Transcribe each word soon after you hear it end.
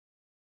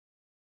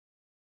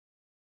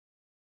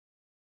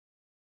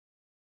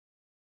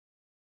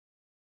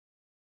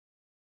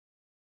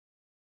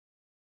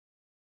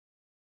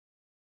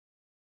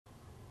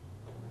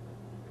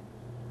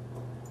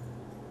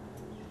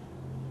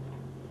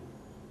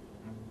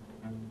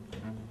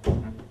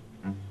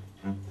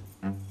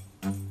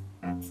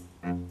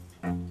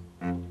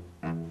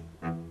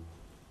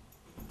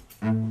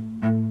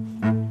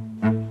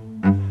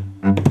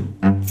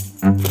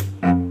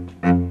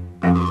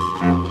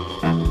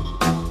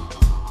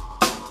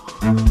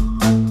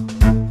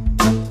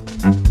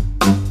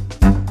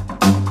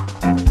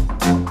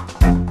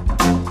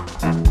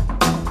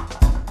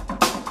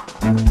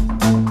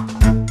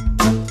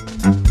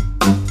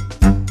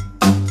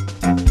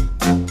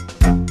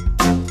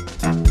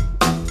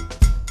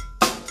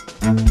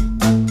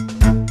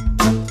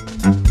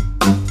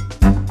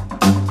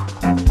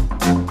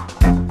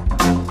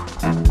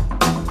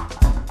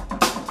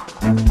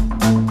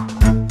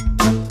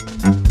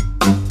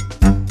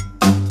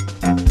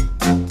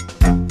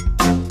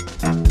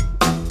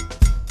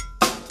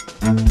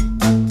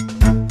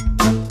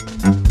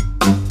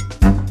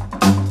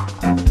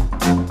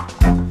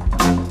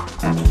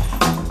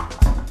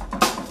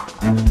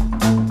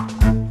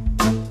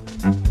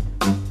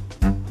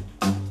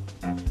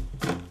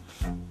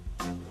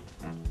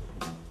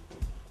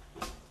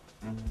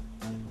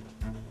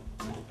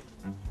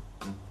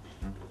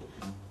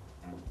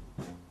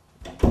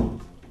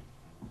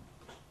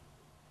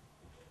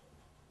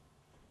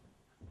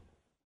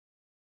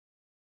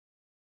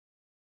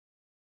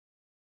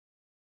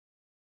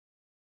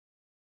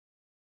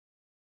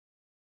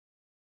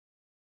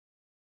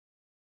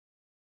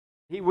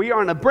We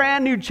are in a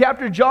brand new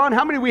chapter. John,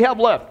 how many do we have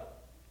left?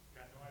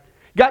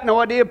 Got no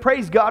idea.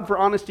 Praise God for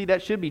honesty.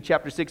 That should be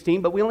chapter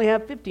 16, but we only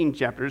have 15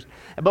 chapters.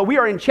 But we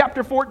are in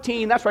chapter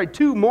 14. That's right,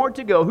 2 more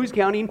to go. Who's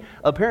counting?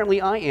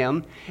 Apparently I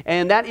am.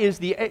 And that is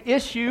the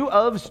issue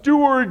of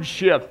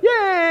stewardship.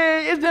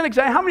 Yay! Isn't that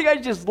exciting? How many of you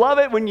guys just love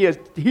it when you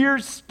hear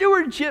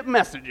stewardship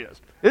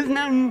messages? Isn't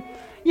that,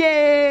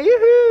 yay!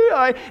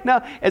 Yoo-hoo.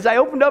 Now, as I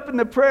opened up in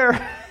the prayer,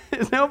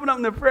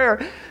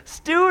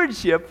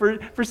 stewardship,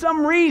 for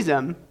some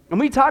reason, and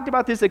we talked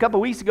about this a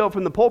couple weeks ago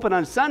from the pulpit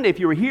on Sunday, if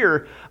you were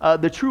here,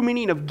 the true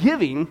meaning of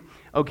giving,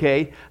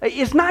 okay,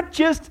 it's not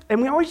just,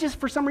 and we always just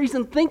for some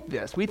reason think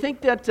this. We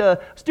think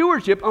that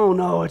stewardship, oh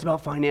no, it's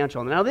about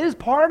financial. Now, that is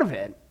part of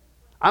it.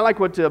 I like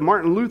what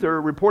Martin Luther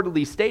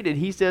reportedly stated.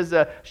 He says,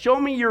 show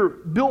me your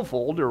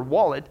billfold or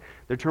wallet,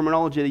 the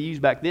terminology they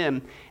used back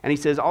then, and he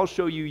says, I'll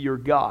show you your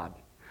God.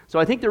 So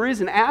I think there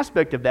is an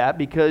aspect of that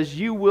because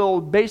you will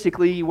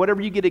basically,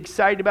 whatever you get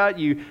excited about,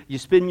 you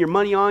spend your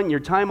money on, your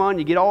time on,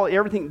 you get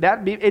everything,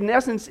 that in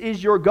essence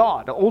is your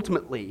God,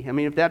 ultimately. I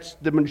mean, if that's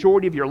the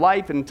majority of your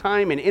life and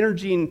time and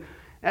energy, and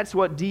that's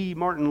what D.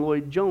 Martin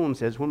Lloyd-Jones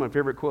says, one of my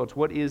favorite quotes,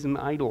 what is an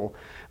idol?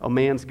 A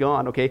man's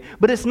God, okay?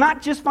 But it's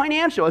not just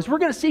financial. As we're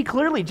going to see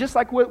clearly, just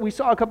like what we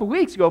saw a couple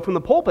weeks ago from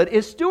the pulpit,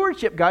 is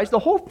stewardship, guys. The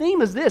whole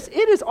theme is this.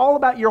 It is all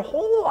about your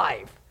whole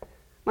life.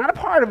 Not a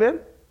part of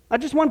it,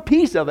 not just one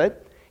piece of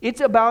it. It's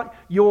about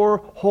your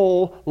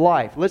whole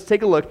life. Let's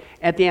take a look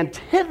at the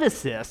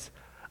antithesis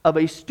of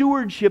a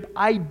stewardship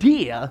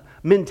idea,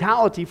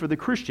 mentality for the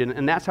Christian,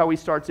 and that's how he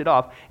starts it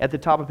off at the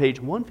top of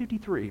page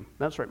 153.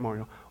 That's right,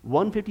 Mario.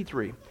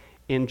 153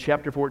 in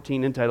chapter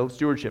 14 entitled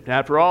Stewardship.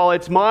 After all,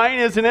 it's mine,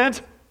 isn't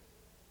it?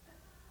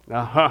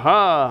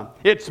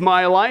 It's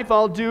my life.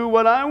 I'll do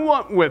what I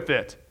want with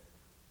it.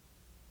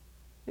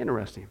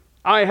 Interesting.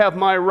 I have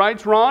my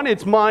rights, Ron.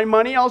 It's my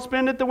money. I'll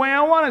spend it the way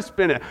I want to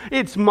spend it.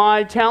 It's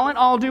my talent.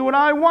 I'll do what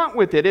I want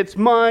with it. It's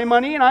my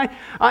money, and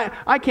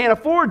I can't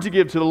afford to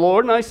give to the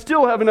Lord, and I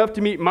still have enough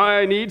to meet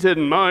my needs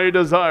and my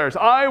desires.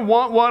 I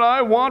want what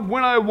I want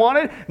when I want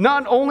it.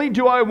 Not only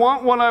do I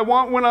want what I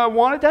want when I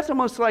want it, that's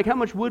almost like how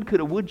much wood could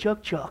a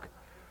woodchuck chuck?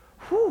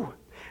 Whew.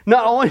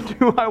 Not only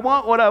do I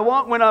want what I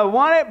want when I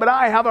want it, but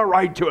I have a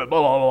right to it. Blah,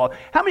 blah, blah.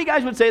 How many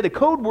guys would say the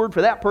code word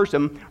for that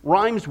person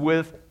rhymes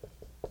with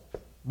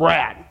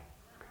Brad?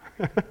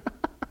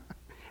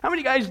 How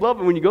many guys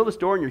love it when you go to the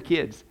store and your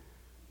kids?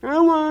 I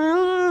want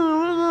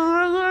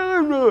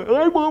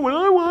what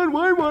I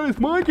want, it's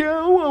my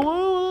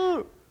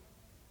cow.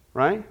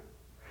 Right?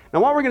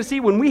 Now what we're going to see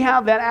when we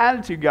have that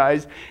attitude,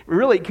 guys,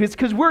 really,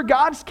 because we're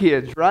God's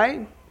kids,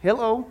 right?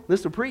 Hello,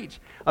 this will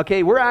preach.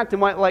 Okay, we're acting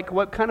like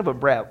what kind of a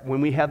brat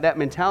when we have that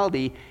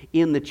mentality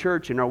in the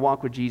church in our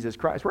walk with Jesus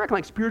Christ? We're acting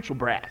like spiritual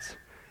brats,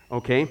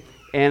 okay?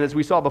 And as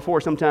we saw before,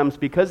 sometimes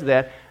because of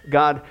that,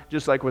 God,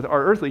 just like with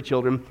our earthly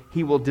children,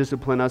 He will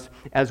discipline us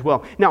as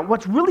well. Now,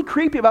 what's really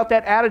creepy about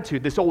that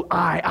attitude, this old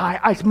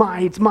it's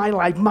my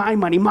life, my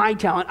money, my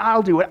talent,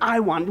 I'll do what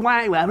I want,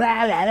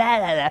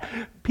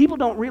 people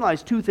don't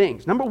realize two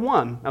things. Number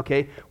one,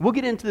 okay, we'll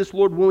get into this,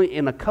 Lord willing,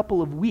 in a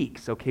couple of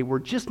weeks, okay? We're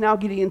just now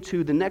getting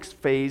into the next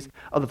phase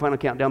of the final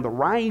countdown, the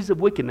rise of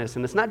wickedness.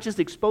 And it's not just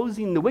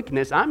exposing the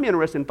wickedness. I'm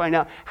interested in finding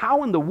out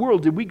how in the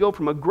world did we go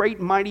from a great,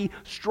 mighty,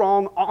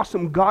 strong,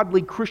 awesome,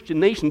 godly Christian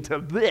nation to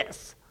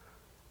this?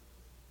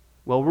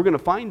 Well, we're going to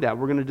find out.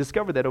 We're going to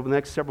discover that over the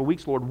next several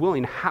weeks, Lord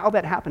willing, how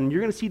that happened. And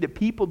you're going to see that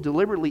people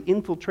deliberately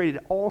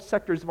infiltrated all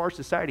sectors of our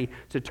society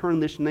to turn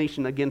this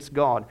nation against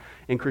God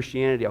and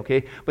Christianity,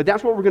 okay? But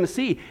that's what we're going to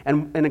see.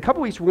 And in a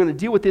couple weeks, we're going to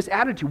deal with this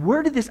attitude.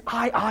 Where did this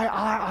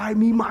I,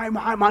 me,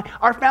 my,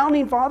 our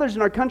founding fathers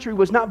in our country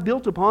was not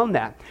built upon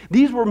that.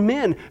 These were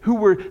men who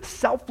were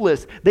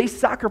selfless. They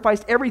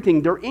sacrificed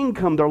everything, their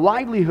income, their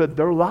livelihood,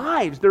 their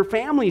lives, their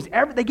families,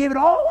 they gave it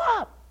all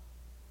up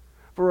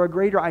for a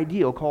greater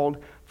ideal called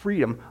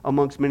freedom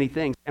amongst many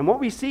things. And what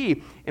we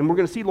see, and we're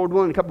going to see, Lord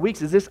willing, in a couple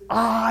weeks, is this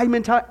I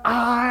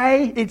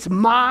mentality. It's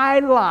my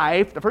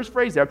life, the first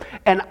phrase there,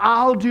 and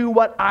I'll do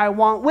what I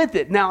want with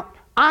it. Now,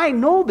 I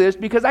know this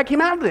because I came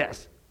out of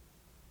this.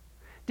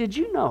 Did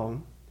you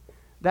know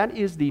that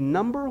is the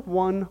number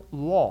one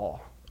law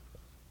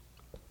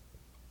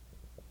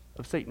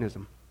of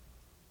Satanism?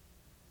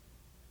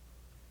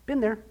 Been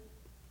there.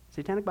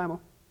 Satanic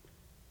Bible.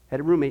 Had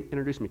a roommate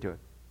introduce me to it.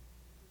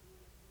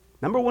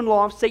 Number one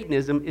law of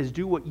Satanism is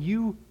do what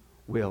you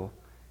will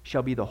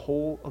shall be the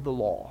whole of the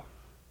law.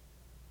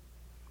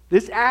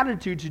 This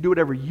attitude to do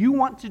whatever you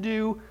want to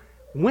do,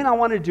 when I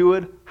want to do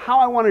it, how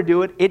I want to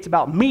do it, it's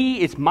about me,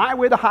 it's my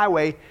way, the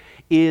highway,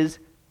 is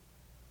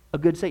a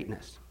good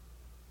Satanist.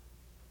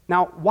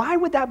 Now, why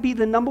would that be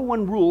the number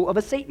one rule of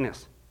a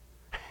Satanist?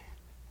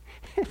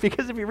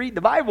 Because if you read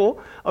the Bible,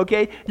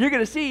 okay, you're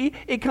going to see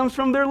it comes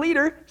from their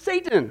leader,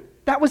 Satan.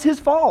 That was his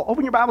fall.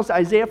 Open your Bibles to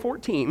Isaiah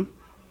 14.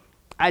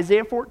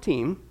 Isaiah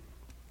 14.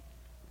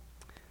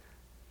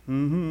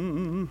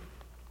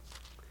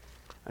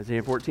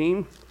 Isaiah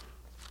 14.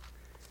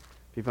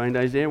 If you find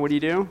Isaiah, what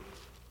do?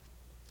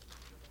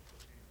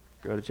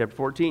 Go to chapter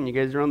 14. You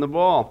guys are on the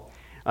ball.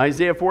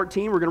 Isaiah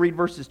 14, we're going to read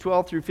verses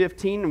 12 through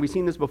 15, and we've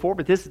seen this before,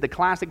 but this is the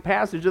classic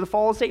passage of the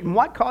fall of Satan.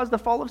 What caused the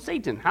fall of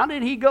Satan? How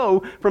did he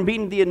go from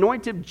being the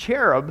anointed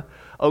cherub,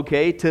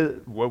 okay,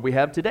 to what we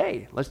have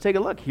today? Let's take a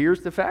look.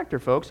 Here's the factor,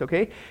 folks,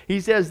 okay? He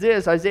says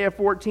this, Isaiah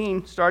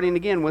 14, starting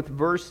again with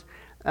verse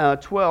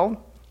 12.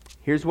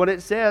 Here's what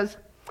it says.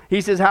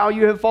 He says, how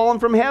you have fallen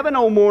from heaven,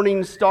 O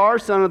morning star,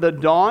 son of the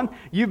dawn.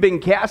 You've been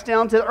cast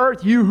down to the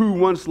earth, you who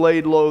once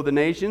laid low the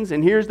nations.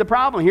 And here's the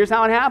problem. Here's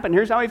how it happened.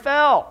 Here's how he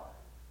fell.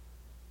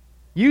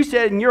 You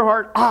said in your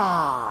heart,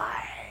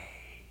 I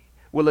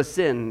will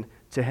ascend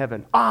to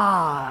heaven.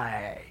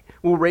 I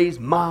will raise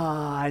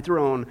my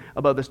throne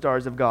above the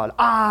stars of God.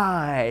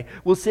 I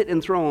will sit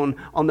enthroned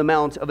on the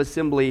mount of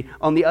assembly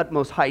on the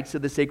utmost heights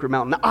of the sacred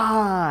mountain.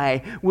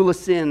 I will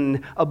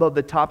ascend above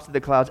the tops of the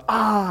clouds.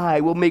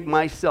 I will make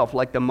myself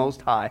like the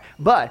Most High.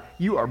 But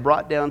you are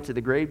brought down to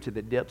the grave, to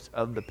the depths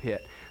of the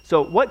pit.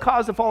 So what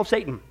caused the fall of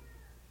Satan?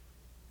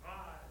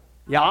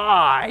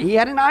 Yeah, he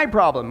had an eye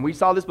problem. We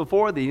saw this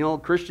before, the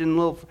Christian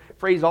little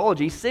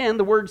phraseology. Sin,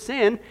 the word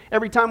sin,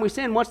 every time we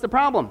sin, what's the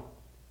problem?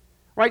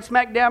 Right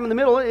smack dab in the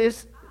middle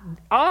is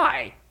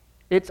I.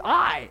 It's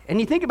I. And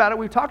you think about it,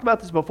 we've talked about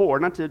this before,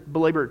 not to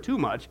belabor it too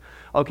much,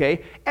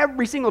 okay?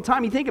 Every single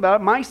time you think about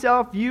it,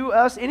 myself, you,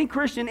 us, any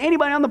Christian,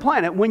 anybody on the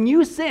planet, when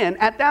you sin,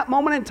 at that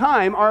moment in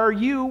time,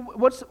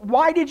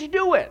 why did you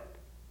do it?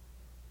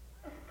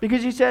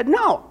 Because you said,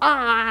 no,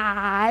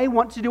 I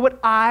want to do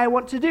what I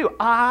want to do.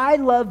 I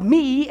love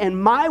me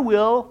and my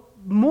will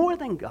more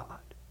than God.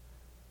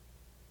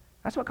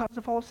 That's what caused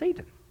the fall of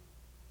Satan.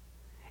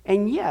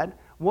 And yet,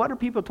 what are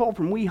people told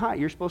from wee high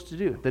you're supposed to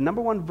do? The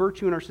number one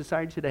virtue in our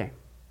society today.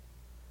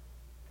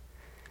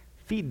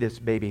 Feed this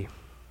baby.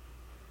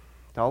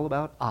 It's all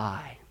about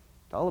I.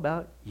 It's all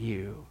about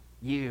you.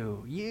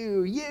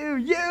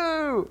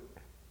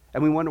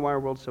 And we wonder why our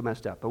world's so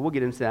messed up. But we'll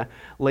get into that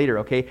later,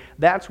 okay?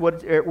 That's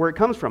where it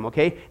comes from,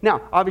 okay?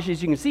 Now, obviously,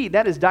 as you can see,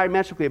 that is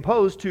diametrically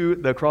opposed to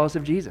the cross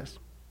of Jesus.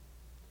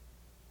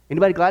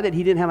 Anybody glad that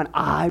he didn't have an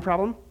I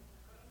problem?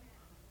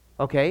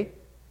 Okay?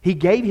 He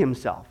gave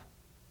himself.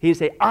 He didn't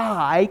say,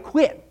 I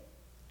quit.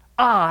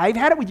 I've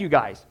had it with you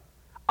guys.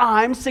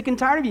 I'm sick and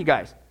tired of you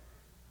guys.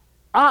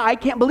 I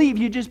can't believe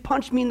you just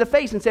punched me in the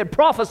face and said,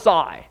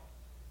 prophesy.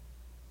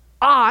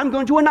 I'm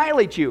going to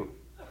annihilate you.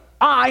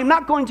 I'm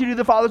not going to do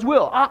the Father's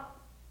will.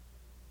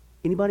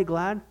 Anybody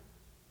glad?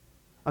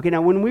 Okay,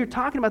 now when we're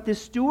talking about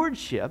this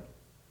stewardship,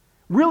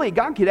 really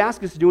God could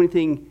ask us to do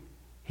anything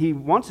he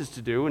wants us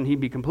to do, and he'd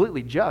be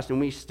completely just, and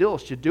we still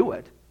should do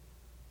it.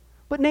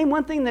 But name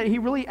one thing that he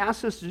really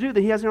asks us to do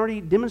that he hasn't already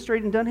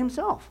demonstrated and done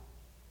himself.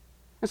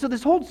 And so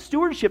this whole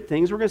stewardship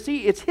thing, as we're going to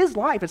see, it's his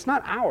life, it's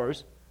not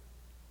ours.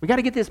 We got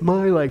to get this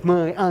my life,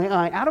 my,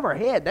 I, out of our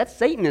head. That's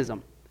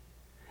Satanism.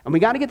 And we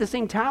got to get the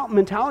same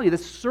mentality, the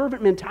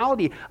servant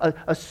mentality, a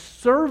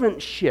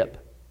servantship,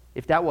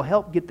 if that will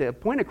help get the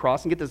point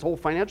across and get this whole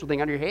financial thing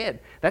out of your head.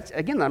 That's,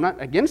 again, I'm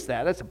not against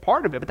that. That's a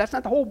part of it, but that's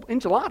not the whole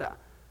enchilada.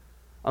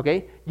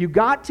 Okay? You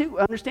got to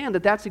understand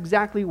that that's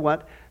exactly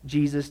what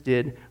Jesus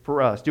did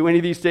for us. Do any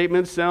of these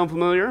statements sound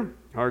familiar?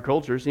 Our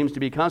culture seems to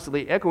be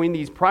constantly echoing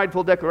these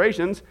prideful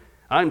declarations.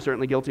 I'm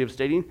certainly guilty of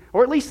stating,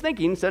 or at least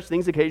thinking, such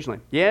things occasionally.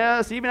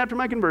 Yes, even after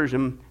my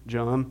conversion,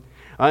 John,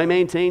 I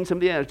maintain some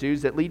of the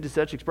attitudes that lead to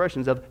such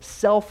expressions of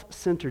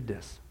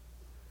self-centeredness.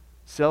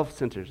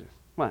 Self-centeredness.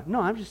 What?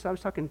 No, I was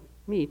talking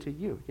me to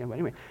you. Yeah, but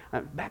anyway,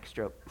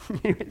 backstroke.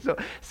 So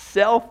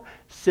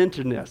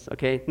self-centeredness,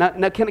 okay?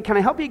 Now can I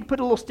help you put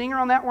a little stinger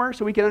on that word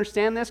so we can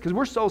understand this? Because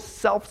we're so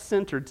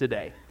self-centered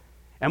today.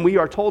 And we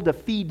are told to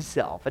feed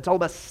self. It's all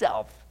about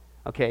self,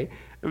 okay?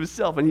 It was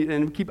self,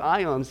 and keep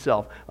eye on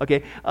self,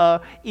 okay?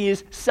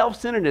 Is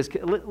self-centeredness.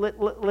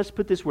 Let's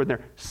put this word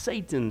there.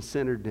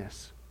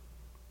 Satan-centeredness.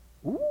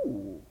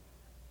 Ooh,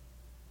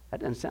 that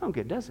doesn't sound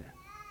good, does it?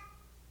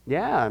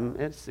 Yeah,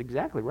 it's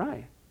exactly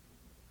right.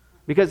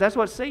 Because that's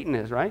what Satan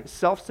is, right?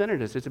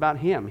 Self-centeredness. It's about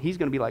him. He's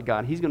going to be like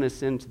God. He's going to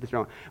ascend to the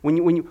throne.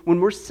 When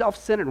we're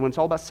self-centered, when it's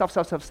all about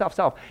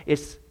self,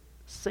 it's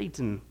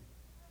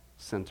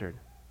Satan-centered.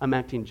 I'm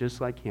acting just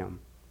like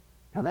him.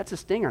 Now, that's a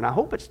stinger, and I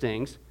hope it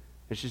stings.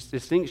 It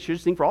should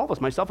sting for all of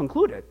us, myself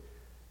included,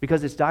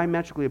 because it's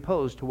diametrically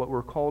opposed to what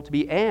we're called to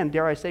be and,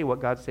 dare I say,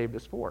 what God saved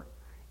us for.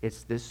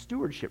 It's this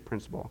stewardship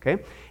principle, okay?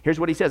 Here's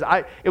what he says.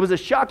 It was a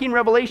shocking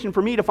revelation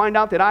for me to find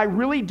out that I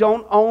really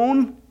don't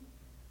own.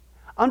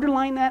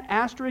 Underline that,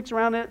 asterisks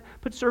around it,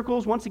 put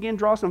circles, once again,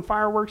 draw some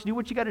fireworks, do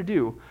what you got to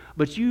do.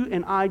 But you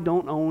and I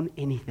don't own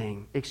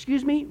anything.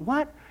 Excuse me?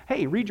 What?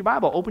 Hey, read your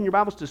Bible. Open your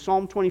Bibles to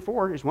Psalm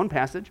 24. Here's one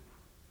passage.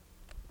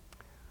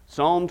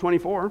 Psalm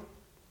 24.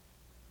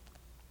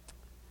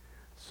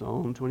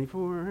 Psalm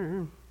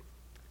 24.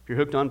 If you're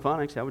hooked on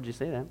phonics, how would you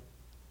say that?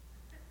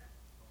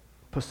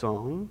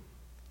 Psalm.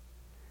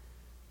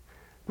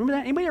 Remember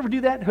that? Anybody ever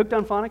do that, hooked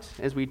on phonics,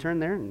 as we turn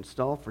there and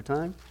stall for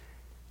time?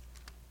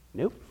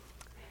 Nope.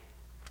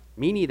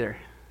 Me neither.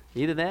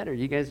 Either that or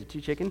you guys are too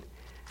chicken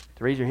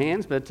to raise your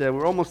hands, but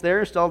we're almost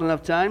there, stalled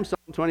enough time. Psalm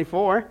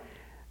 24,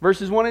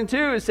 verses 1 and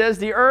 2, it says,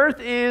 the earth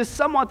is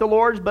somewhat the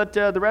Lord's, but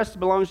the rest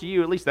belongs to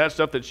you. At least that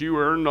stuff that you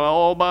earned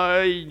all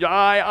by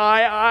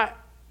I.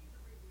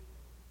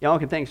 Yeah,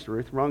 okay, thanks,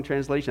 Ruth. Wrong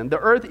translation. The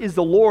earth is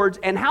the Lord's,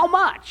 and how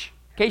much?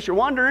 In case you're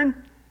wondering,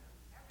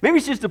 maybe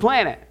it's just a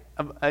planet.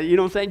 You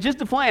know what I'm saying?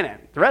 Just a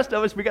planet. The rest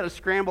of us, we got to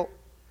scramble.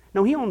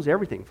 No, he owns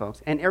everything,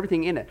 folks, and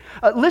everything in it.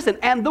 Listen,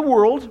 and the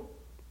world.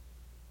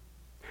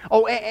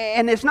 Oh,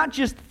 and it's not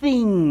just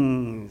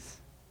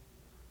things.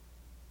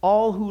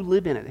 All who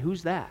live in it.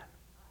 Who's that?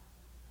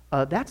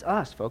 That's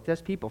us, folks.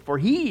 That's people. For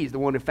he's the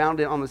one who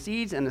founded it on the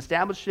seas and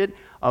established it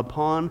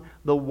upon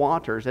the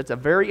waters. That's a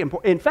very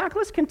important. In fact,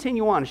 let's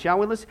continue on, shall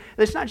we?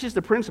 It's not just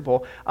a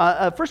principle.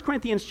 1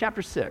 Corinthians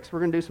chapter 6. We're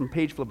going to do some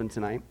page flipping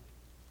tonight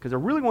because I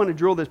really want to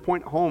drill this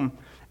point home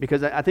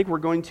because I think we're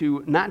going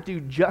to not do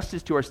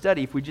justice to our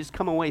study if we just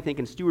come away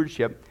thinking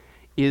stewardship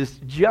is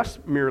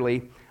just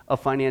merely a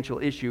financial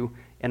issue,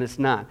 and it's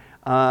not.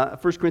 1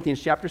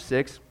 Corinthians chapter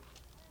 6.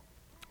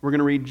 We're going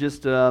to read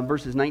just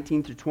verses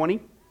 19 through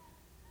 20.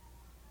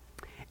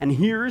 And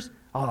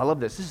I love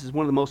this. This is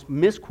one of the most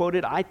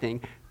misquoted, I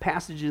think,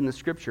 passages in the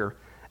Scripture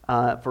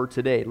for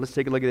today. Let's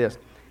take a look at this.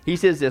 He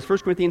says this, 1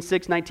 Corinthians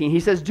 6:19. He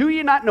says, do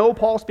you not know,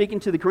 Paul speaking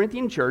to the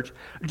Corinthian church,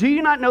 do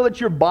you not know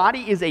that your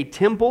body is a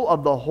temple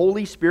of the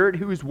Holy Spirit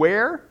who is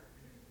where?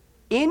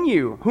 In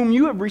you, whom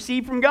you have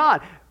received from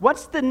God.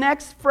 What's the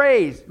next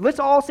phrase? Let's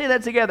all say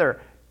that together.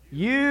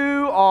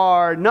 You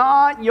are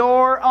not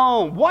your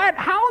own. What?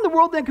 How in the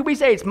world then could we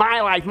say it's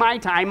my life, my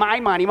time, my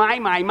money, my?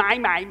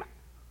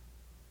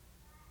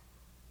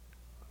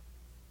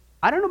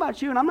 I don't know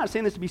about you, and I'm not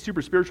saying this to be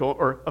super spiritual,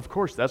 or of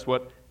course that's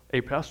what a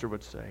pastor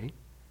would say.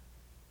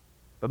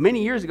 But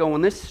many years ago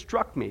when this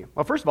struck me,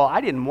 well, first of all, I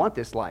didn't want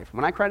this life.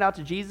 When I cried out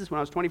to Jesus when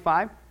I was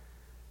 25,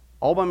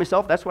 all by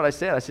myself, that's what I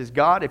said. I says,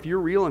 God, if you're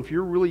real, if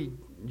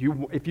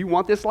you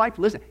want this life,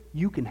 listen,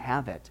 you can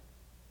have it.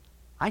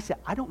 I said,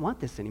 I don't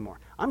want this anymore.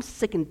 I'm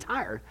sick and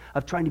tired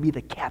of trying to be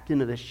the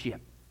captain of this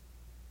ship.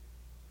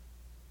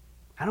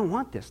 I don't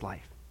want this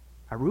life.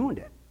 I ruined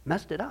it,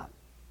 messed it up.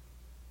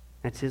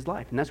 That's his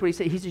life. And that's what he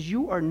said. He says,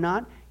 you are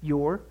not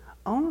your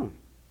own.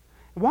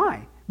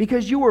 Why?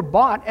 Because you were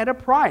bought at a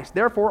price.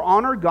 Therefore,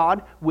 honor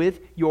God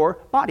with your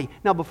body.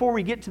 Now, before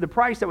we get to the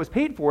price that was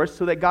paid for us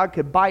so that God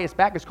could buy us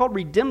back, it's called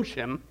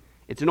redemption.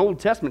 It's an Old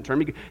Testament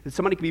term.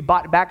 Somebody could be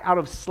bought back out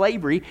of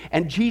slavery,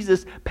 and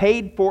Jesus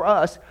paid for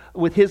us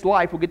with his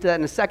life. We'll get to that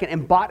in a second,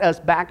 and bought us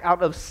back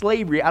out of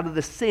slavery, out of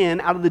the sin,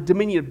 out of the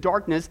dominion of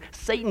darkness,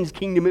 Satan's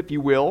kingdom, if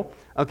you will,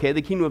 okay,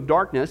 the kingdom of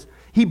darkness.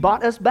 He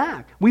bought us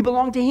back. We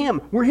belong to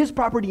him. We're his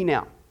property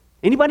now.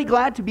 Anybody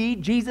glad to be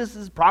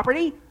Jesus'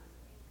 property?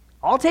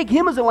 I'll take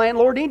him as a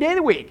landlord any day of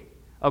the week,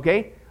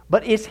 okay?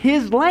 But it's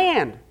his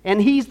land,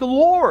 and he's the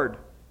Lord.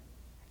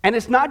 And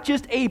it's not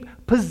just a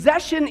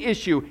possession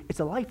issue, it's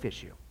a life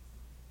issue.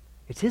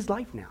 It's his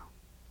life now.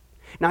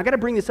 Now, I got to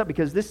bring this up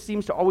because this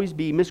seems to always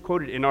be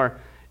misquoted in our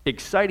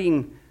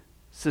exciting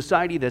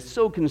society that's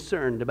so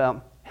concerned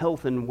about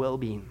health and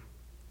well-being.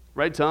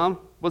 Right, Tom?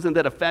 Wasn't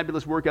that a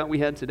fabulous workout we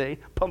had today?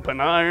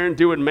 Pumping iron,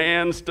 doing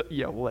man stuff.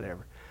 Yeah,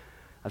 whatever.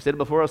 I've said it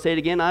before, I'll say it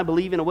again. I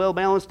believe in a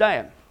well-balanced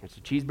diet. It's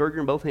a cheeseburger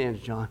in both hands,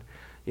 John.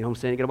 You know what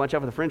I'm saying? You got to watch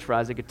out for the french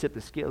fries. They could tip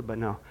the scale, but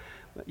no.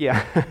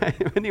 Yeah.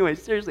 Anyway,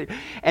 seriously.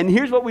 And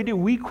here's what we do.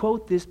 We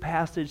quote this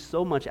passage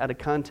so much out of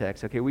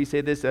context. Okay, we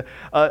say this,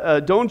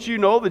 don't you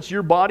know that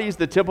your body is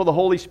the temple of the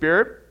Holy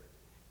Spirit?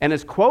 And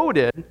it's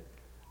quoted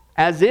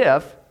as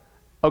if,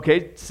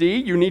 okay, see,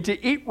 you need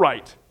to eat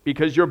right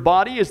because your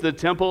body is the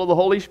temple of the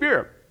Holy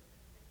Spirit.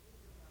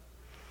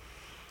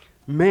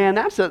 Man,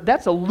 that's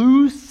a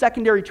loose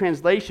secondary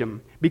translation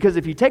because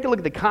if you take a look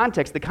at the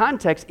context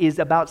is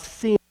about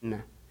sin,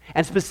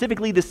 and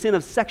specifically the sin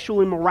of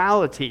sexual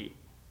immorality.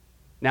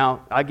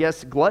 Now, I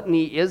guess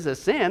gluttony is a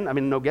sin. I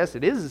mean, no guess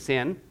it is a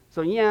sin.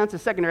 So yeah, it's a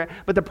secondary.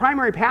 But the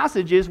primary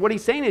passage is, what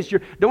he's saying is,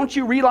 don't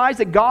you realize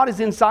that God is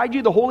inside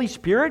you, the Holy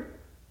Spirit?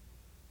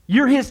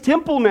 You're his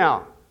temple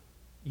now.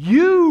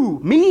 You,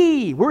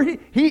 me, we're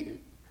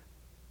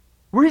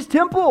his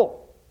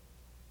temple.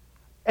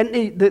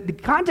 And the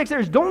context there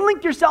is don't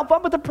link yourself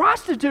up with a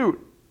prostitute.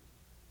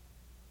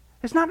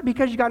 It's not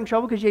because you got in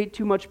trouble because you ate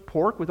too much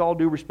pork, with all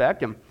due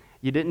respect, and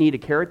you didn't eat a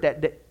carrot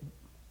that day.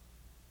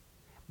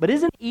 But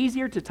isn't it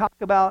easier to talk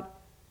about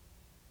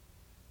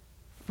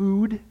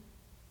food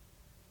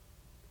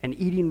and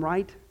eating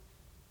right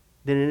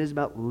than it is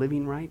about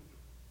living right?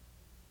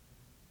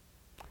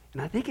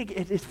 And I think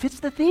it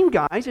fits the theme,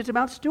 guys. It's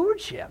about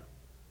stewardship.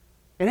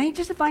 It ain't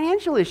just a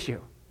financial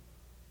issue.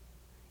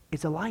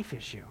 It's a life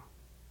issue.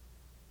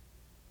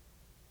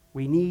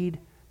 We need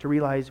to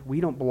realize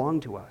we don't belong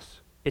to us.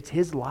 It's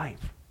his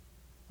life.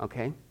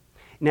 Okay?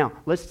 Now,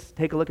 let's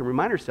take a look and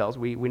remind ourselves.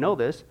 We know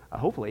this,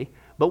 hopefully.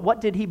 But what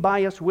did he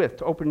buy us with?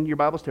 To open your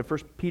Bibles to 1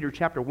 Peter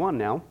chapter 1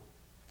 now.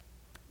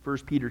 1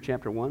 Peter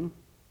chapter 1.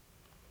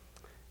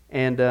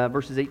 And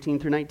verses 18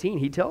 through 19,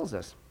 he tells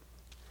us.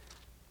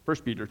 1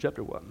 Peter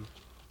chapter 1,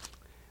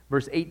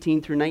 verse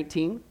 18 through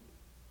 19.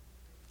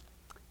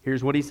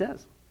 Here's what he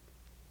says.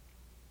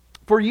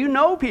 For you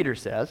know, Peter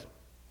says,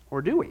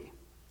 or do we?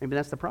 Maybe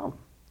that's the problem.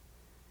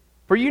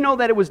 For you know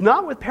that it was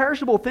not with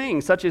perishable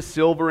things such as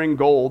silver and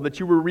gold that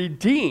you were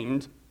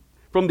redeemed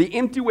from the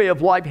empty way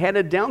of life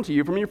handed down to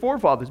you from your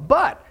forefathers,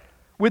 but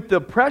with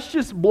the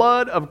precious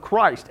blood of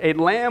Christ, a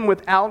lamb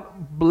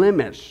without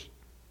blemish.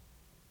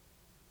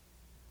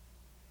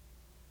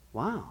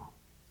 Wow.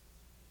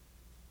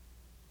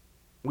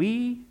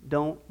 We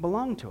don't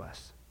belong to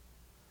us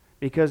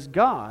because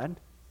God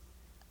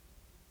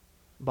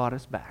bought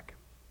us back.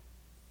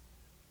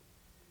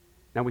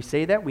 Now we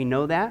say that, we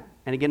know that,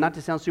 and again, not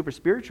to sound super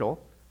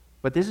spiritual,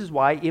 but this is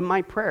why in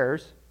my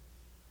prayers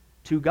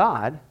to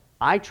God,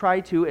 I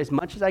try to, as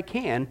much as I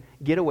can,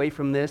 get away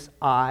from this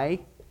I,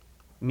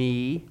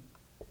 me,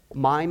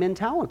 my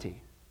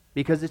mentality.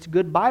 Because it's a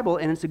good Bible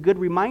and it's a good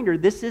reminder,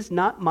 this is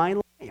not my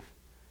life.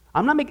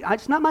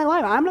 It's not my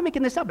life. I'm not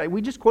making this up.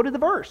 We just quoted the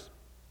verse.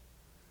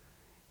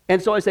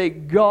 And so I say,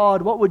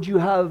 God, what would you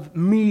have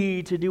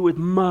me to do with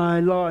my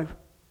life?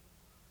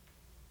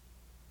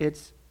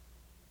 It's,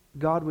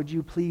 God, would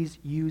you please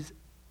use,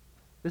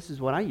 this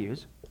is what I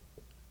use,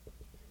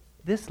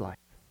 this life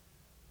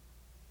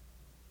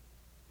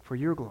for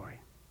your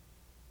glory.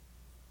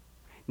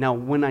 Now,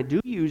 when I do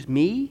use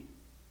me,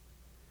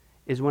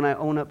 is when I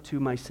own up to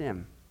my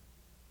sin.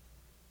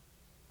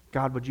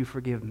 God, would you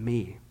forgive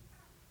me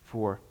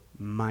for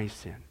my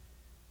sin?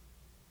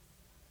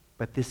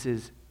 But this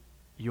is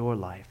your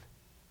life.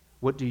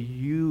 What do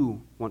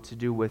you want to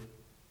do with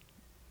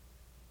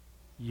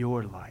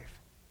your life?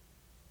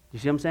 You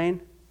see what I'm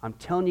saying? I'm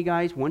telling you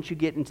guys, once you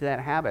get into that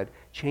habit,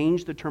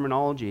 change the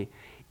terminology.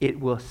 It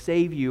will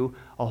save you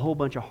a whole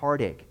bunch of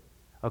heartache,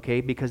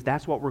 okay? Because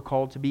that's what we're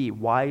called to be,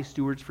 wise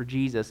stewards for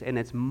Jesus, and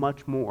it's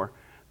much more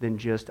than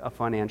just a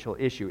financial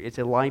issue. It's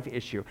a life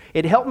issue.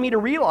 It helped me to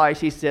realize,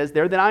 he says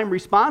there, that I'm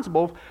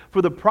responsible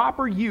for the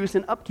proper use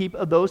and upkeep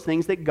of those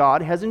things that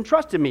God has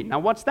entrusted me. Now,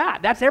 what's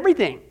that? That's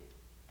everything,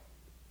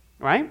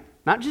 right?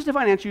 Not just a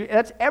financial,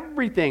 that's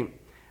everything,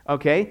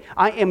 okay?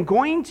 I am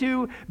going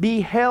to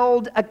be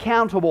held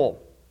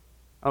accountable,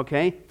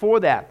 okay, for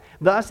that.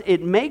 Thus,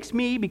 it makes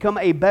me become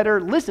a better,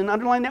 listen,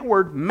 underline that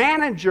word,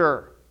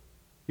 manager.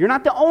 You're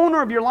not the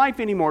owner of your life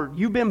anymore.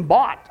 You've been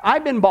bought.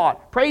 I've been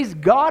bought. Praise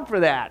God for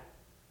that.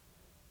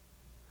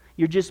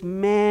 You're just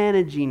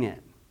managing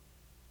it,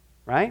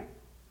 right?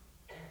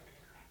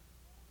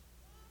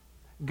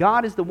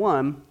 God is the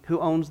one who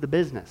owns the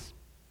business.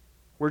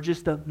 We're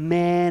just a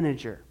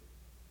manager,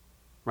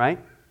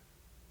 right?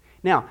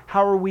 Now,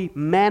 how are we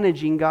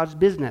managing God's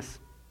business?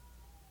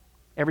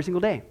 Every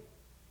single day.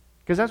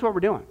 Because that's what we're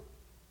doing.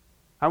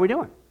 How are we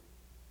doing?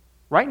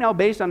 Right now,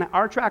 based on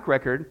our track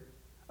record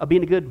of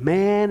being a good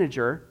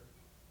manager,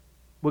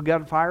 would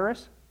God fire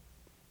us?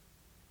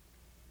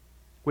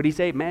 Would he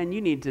say, man,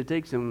 you need to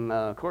take some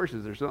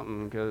courses or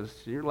something because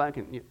you're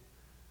lacking,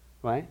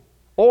 right?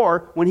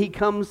 Or when he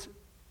comes,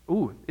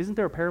 isn't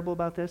there a parable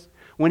about this?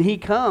 When he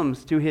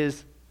comes to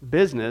his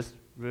business,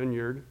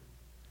 vineyard,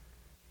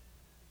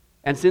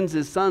 and sends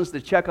his sons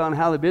to check on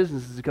how the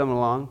business is coming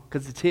along,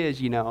 because it's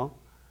his,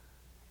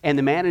 and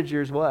the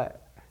managers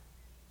what?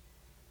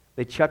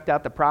 They chucked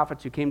out the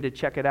prophets who came to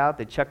check it out.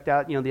 They chucked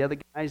out, the other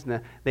guys,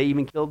 and they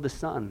even killed the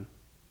son.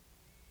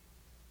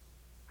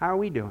 How are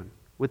we doing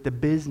with the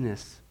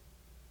business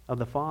of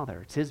the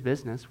Father? It's his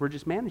business. We're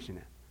just managing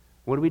it.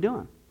 What are we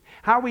doing?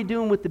 How are we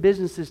doing with the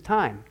business's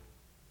time?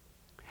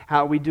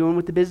 How are we doing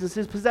with the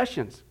business's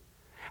possessions?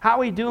 How are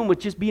we doing with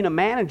just being a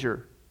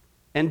manager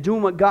and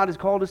doing what God has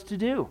called us to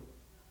do?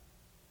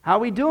 How are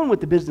we doing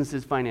with the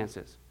business's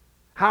finances?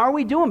 How are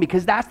we doing?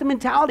 Because that's the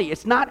mentality.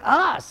 It's not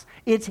us.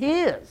 It's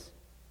his.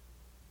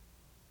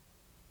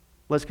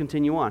 Let's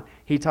continue on.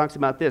 He talks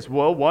about this.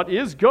 Well, what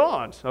is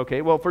God's?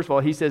 Okay, well, first of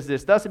all, he says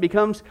this. Thus it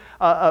becomes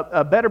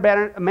a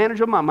better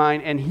manager of my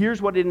mind, and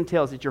here's what it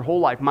entails. It's your whole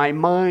life. My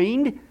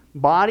mind,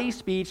 body,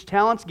 speech,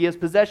 talents, gifts,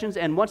 possessions,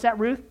 and what's that,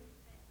 Ruth?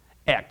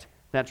 Act.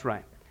 That's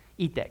right.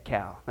 Eat that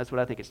cow. That's what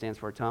I think it stands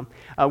for, Tom.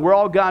 We're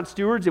all God's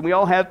stewards, and we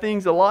all have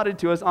things allotted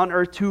to us on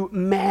earth to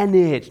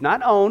manage.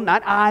 Not own,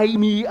 not I,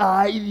 me,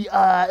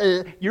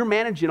 You're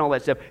managing all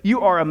that stuff. You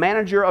are a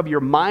manager of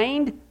your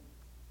mind.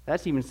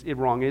 That's even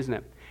wrong, isn't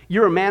it?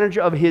 You're a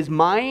manager of his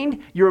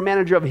mind. You're a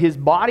manager of his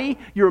body.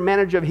 You're a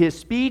manager of his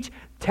speech,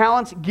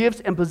 talents, gifts,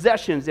 and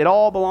possessions. It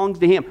all belongs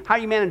to him. How are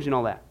you managing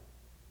all that?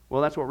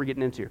 Well, that's what we're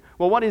getting into.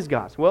 Well, what is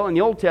God's? Well, in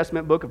the Old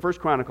Testament book of 1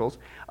 Chronicles,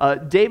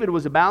 David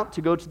was about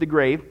to go to the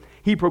grave.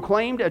 He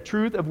proclaimed a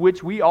truth of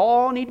which we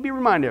all need to be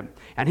reminded.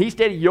 And he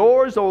stated,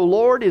 yours, O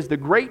Lord, is the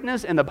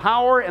greatness and the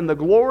power and the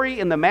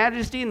glory and the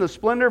majesty and the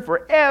splendor,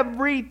 for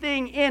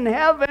everything in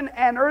heaven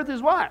and earth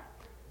is what?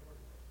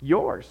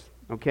 Yours.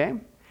 Okay?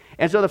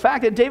 And so the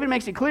fact that David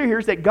makes it clear here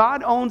is that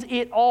God owns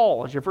it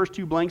all. As your first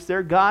two blanks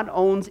there, God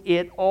owns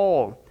it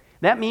all.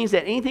 That means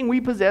that anything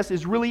we possess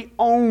is really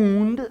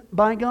owned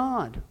by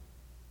God.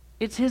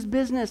 It's his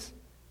business.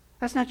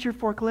 That's not your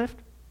forklift.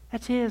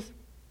 That's his.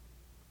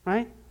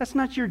 Right? That's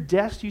not your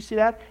desk. You see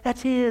that?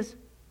 That's his.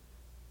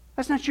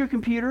 That's not your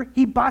computer.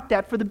 He bought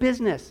that for the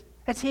business.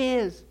 That's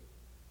his.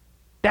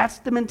 That's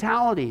the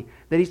mentality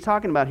that he's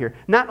talking about here.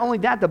 Not only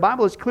that, the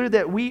Bible is clear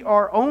that we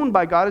are owned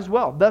by God as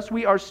well. Thus,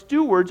 we are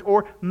stewards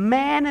or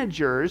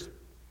managers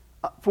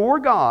for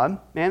God,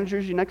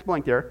 managers, your next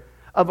blank there,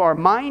 of our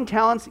mind,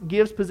 talents,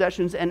 gifts,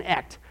 possessions, and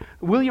act.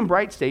 William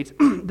Bright states,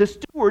 the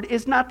steward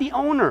is not the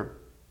owner.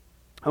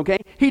 Okay?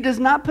 He does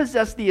not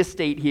possess the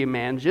estate he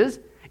manages.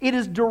 It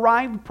is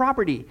derived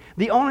property,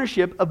 the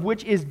ownership of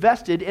which is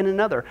vested in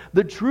another.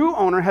 The true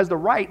owner has the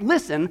right,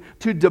 listen,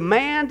 to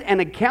demand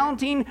an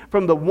accounting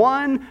from the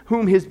one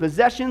whom his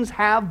possessions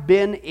have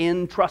been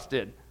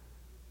entrusted.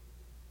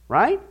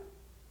 Right?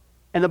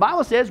 And the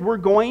Bible says we're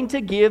going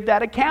to give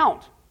that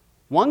account.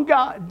 One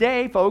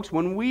day, folks,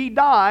 when we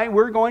die,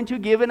 we're going to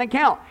give an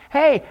account.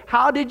 Hey,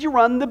 how did you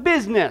run the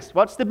business?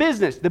 What's the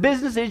business? The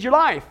business is your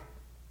life.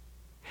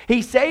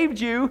 He saved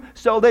you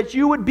so that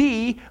you would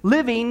be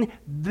living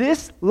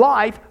this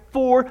life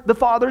for the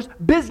Father's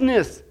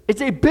business.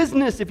 It's a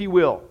business, if you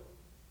will.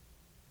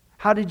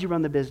 How did you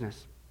run the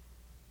business?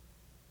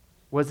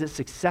 Was it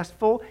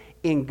successful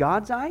in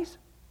God's eyes?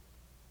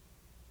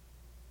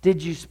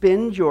 Did you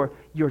spend your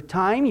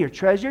time, your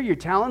treasure, your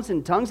talents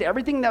and tongues,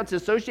 everything that's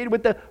associated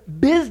with the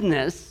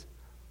business,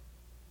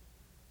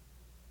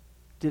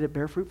 did it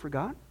bear fruit for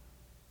God?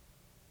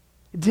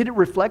 Did it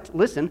reflect,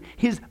 listen,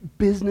 his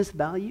business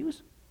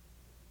values?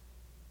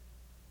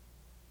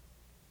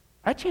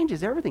 That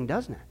changes everything,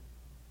 doesn't it?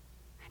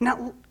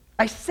 Now,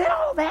 I said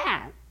all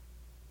that.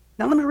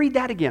 Now let me read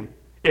that again.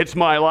 It's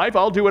my life.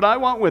 I'll do what I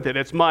want with it.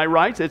 It's my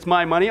rights. It's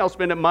my money. I'll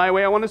spend it my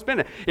way I want to spend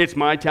it. It's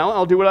my talent.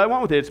 I'll do what I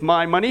want with it. It's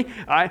my money.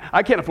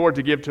 I can't afford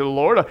to give to the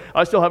Lord.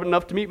 I still have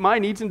enough to meet my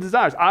needs and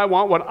desires. I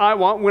want what I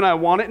want when I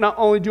want it. Not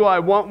only do I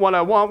want what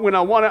I want when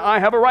I want it, I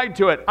have a right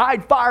to it.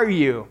 I'd fire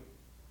you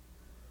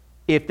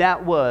if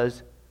that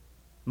was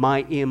my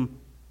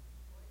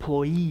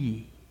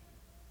employee.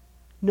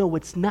 No,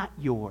 it's not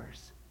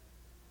yours.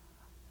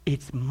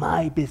 It's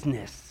my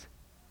business.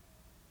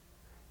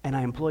 And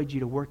I employed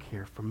you to work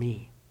here for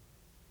me.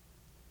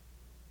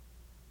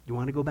 You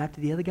want to go back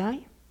to the other guy?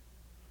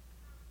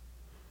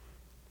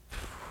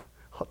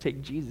 I'll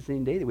take Jesus any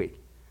day of the week.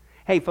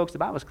 Hey, folks, the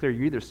Bible's clear.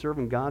 You're either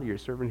serving God or you're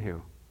serving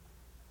who?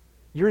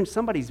 You're in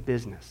somebody's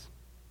business.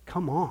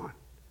 Come on.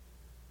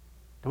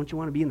 Don't you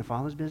want to be in the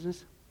Father's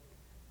business?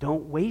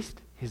 Don't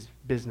waste his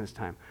business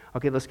time.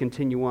 Okay, let's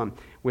continue on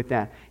with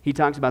that. He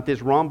talks about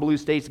this. Ron Blue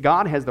states,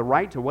 God has the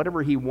right to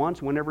whatever he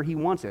wants whenever he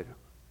wants it.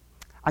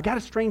 I got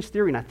a strange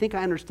theory, and I think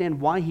I understand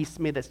why he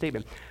made that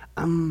statement.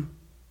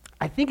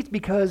 I think it's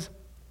because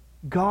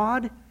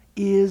God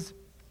is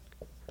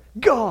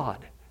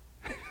God.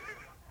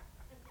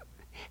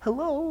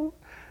 Hello?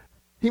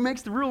 He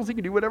makes the rules. He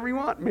can do whatever he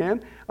wants,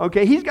 man.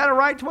 Okay, he's got a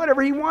right to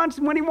whatever he wants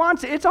when he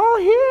wants it. It's all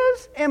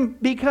his.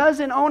 And because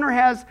an owner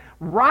has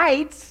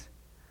rights,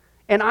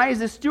 and I,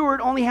 as a steward,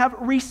 only have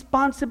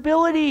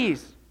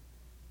responsibilities.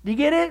 Do you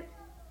get it?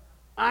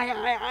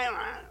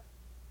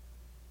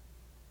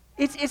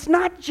 It's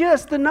not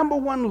just the number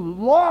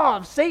one law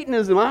of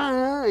Satanism.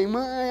 I ain't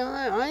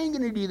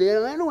going to do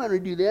that. I don't want to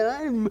do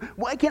that.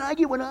 Why can't I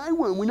get what I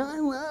want when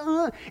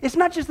I... It's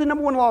not just the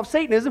number one law of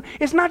Satanism.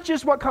 It's not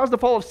just what caused the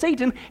fall of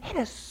Satan. It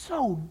is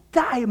so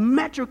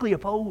diametrically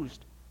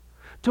opposed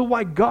to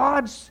why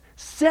God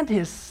sent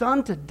his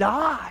son to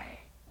die.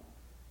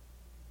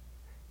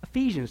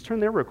 Ephesians, turn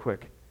there real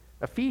quick.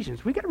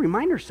 Ephesians, we got to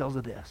remind ourselves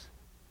of this.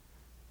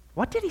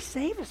 What did he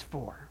save us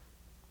for?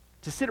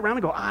 To sit around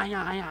and go,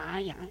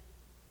 I.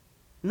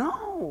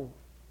 No.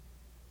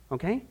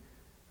 Okay?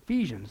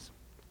 Ephesians,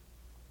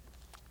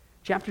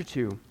 chapter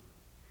 2.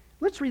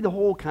 Let's read the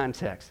whole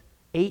context.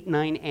 8,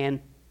 9, and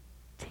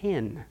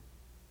 10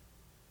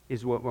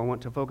 is what I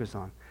want to focus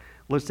on.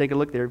 Let's take a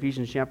look there,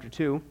 Ephesians chapter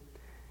 2.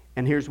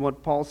 And here's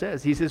what Paul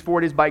says. He says,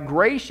 for it is by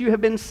grace you have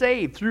been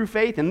saved through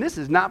faith, and this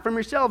is not from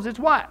yourselves. It's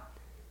what?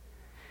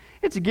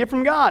 It's a gift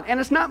from God, and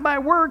it's not by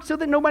works so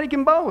that nobody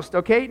can boast,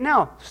 okay?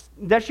 Now,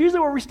 that's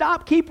usually where we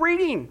stop. Keep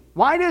reading.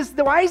 Why is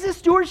this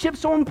stewardship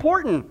so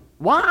important?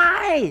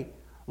 Why?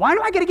 Why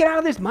do I got to get out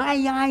of this? And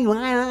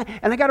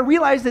I got to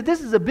realize that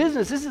this is a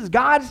business. This is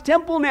God's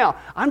temple now.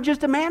 I'm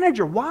just a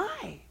manager.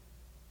 Why?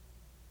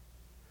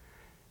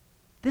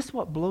 This is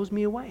what blows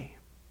me away.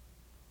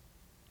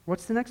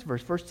 What's the next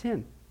verse? Verse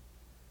 10.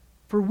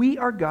 For we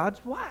are God's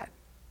what?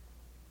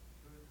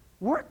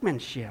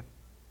 Workmanship.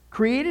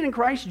 Created in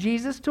Christ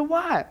Jesus to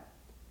what?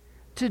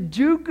 To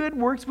do good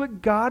works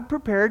what God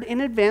prepared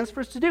in advance for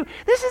us to do.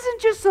 This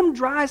isn't just some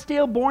dry,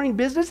 stale, boring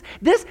business.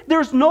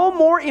 There's no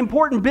more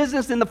important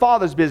business than the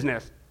Father's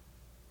business.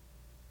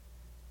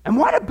 And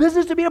what a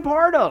business to be a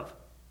part of.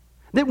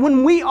 That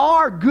when we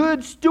are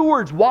good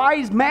stewards,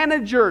 wise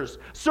managers,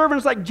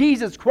 servants like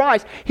Jesus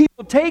Christ, He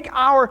will take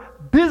our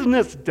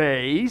business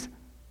days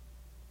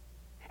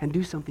and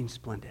do something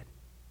splendid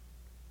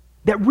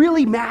that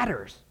really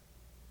matters.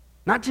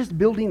 Not just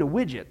building a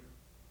widget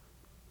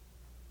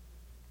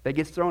that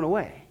gets thrown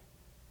away,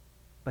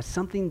 but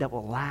something that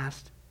will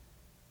last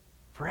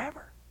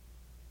forever.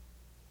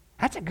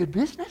 That's a good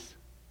business.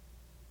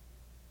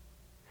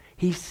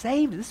 He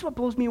saved. This is what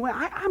blows me away.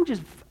 I'm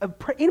just,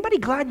 anybody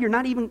glad you're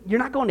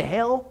not going to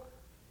hell?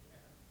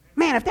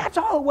 Man, if that's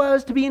all it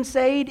was to being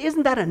saved,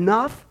 isn't that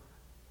enough?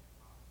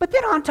 But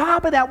then on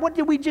top of that, what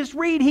did we just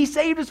read? He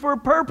saved us for a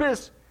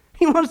purpose.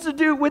 He wants to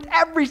do with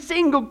every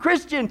single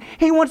Christian.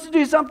 He wants to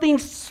do something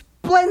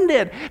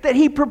splendid that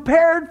He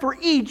prepared for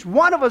each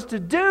one of us to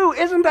do.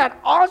 Isn't that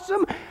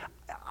awesome?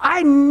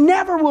 I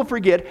never will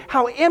forget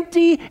how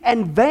empty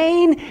and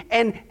vain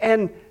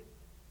and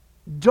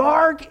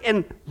dark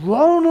and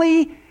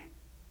lonely,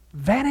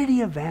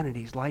 vanity of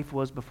vanities, life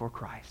was before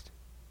Christ.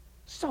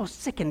 So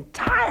sick and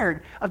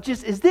tired of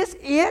just, is this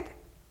it?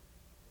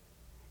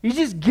 You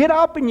just get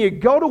up and you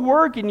go to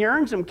work and you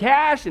earn some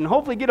cash and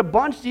hopefully get a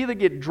bunch to either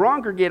get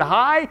drunk or get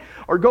high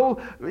or go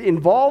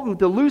involved with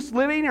the loose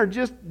living or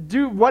just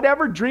do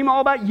whatever, dream all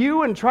about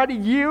you and try to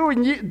you.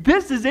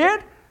 This is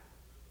it?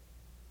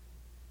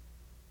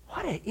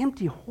 What an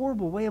empty,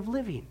 horrible way of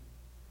living.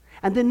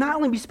 And then not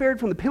only be spared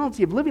from the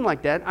penalty of living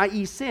like that,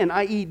 i.e. sin,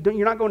 i.e.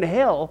 you're not going to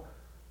hell,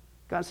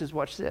 God says,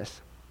 watch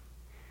this.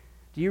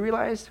 Do you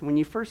realize when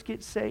you first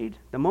get saved,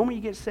 the moment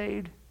you get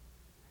saved,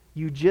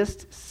 you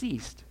just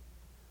ceased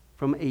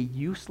from a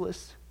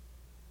useless,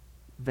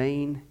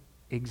 vain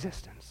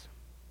existence.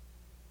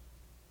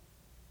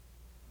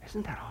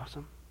 Isn't that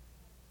awesome?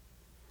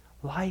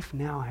 Life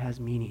now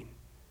has meaning,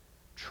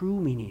 true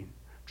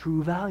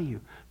value,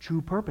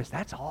 true purpose.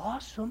 That's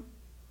awesome.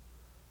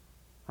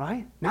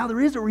 Right? Now there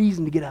is a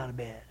reason to get out of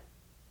bed.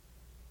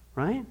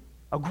 Right?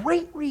 A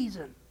great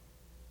reason.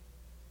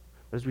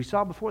 But as we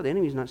saw before, the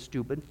enemy's not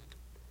stupid.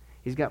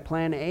 He's got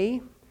plan A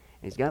and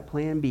he's got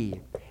plan B.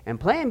 And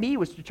plan B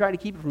was to try to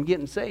keep you from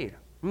getting saved.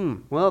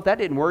 Well, if that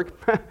didn't work,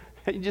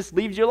 he just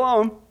leaves you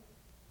alone.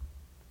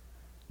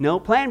 No,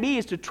 plan B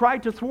is to try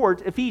to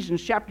thwart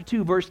Ephesians chapter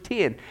 2, verse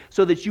 10,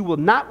 so that you will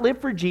not live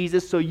for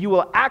Jesus, so you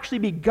will actually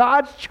be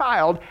God's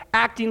child,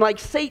 acting like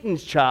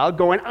Satan's child,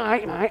 going,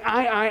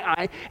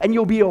 I, and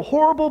you'll be a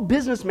horrible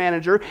business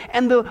manager,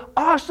 and the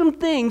awesome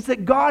things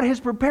that God has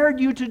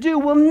prepared you to do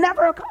will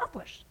never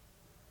accomplish.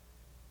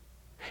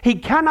 He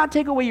cannot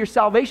take away your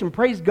salvation,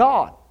 praise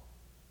God,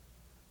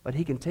 but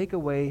He can take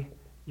away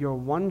your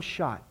one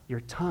shot, your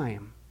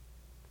time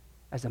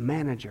as a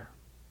manager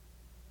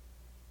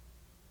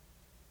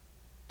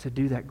to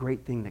do that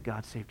great thing that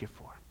God saved you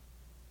for.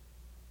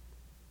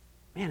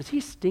 Man, is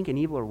he stinking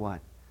evil or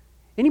what?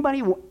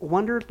 Anybody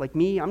wonder, like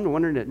me, I'm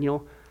wondering that,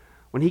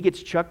 when he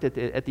gets chucked at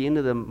the end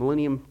of the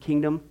millennium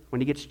kingdom,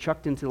 when he gets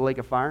chucked into the lake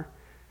of fire,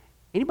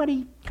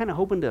 anybody kind of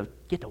hoping to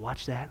get to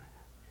watch that?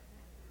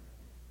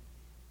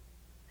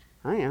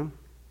 I am.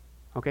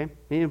 Okay,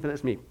 maybe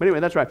that's me. But anyway,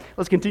 that's right.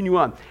 Let's continue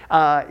on.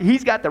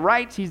 He's got the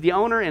rights. He's the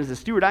owner. And as a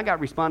steward, I got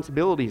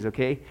responsibilities,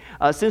 okay?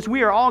 Since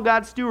we are all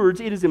God's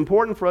stewards, it is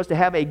important for us to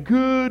have a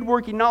good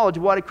working knowledge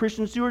of what a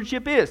Christian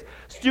stewardship is.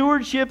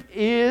 Stewardship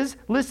is,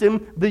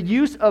 listen, the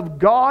use of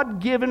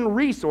God-given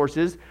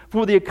resources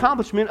for the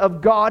accomplishment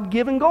of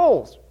God-given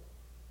goals.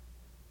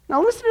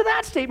 Now listen to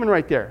that statement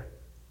right there.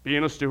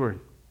 Being a steward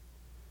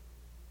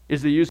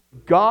is the use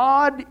of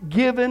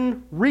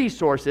God-given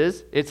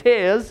resources. It's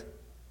His.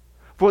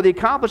 For the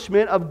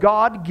accomplishment of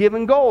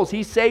God-given goals.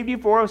 He saved you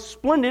for a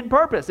splendid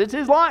purpose. It's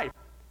His life.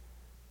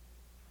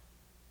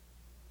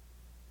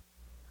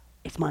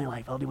 It's my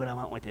life. I'll do what I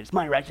want with it. It's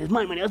my righteousness. It's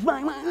my money. It's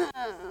my money.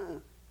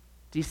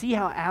 Do you see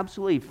how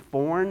absolutely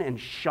foreign and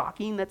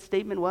shocking that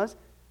statement was?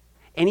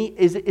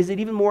 Is it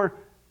even more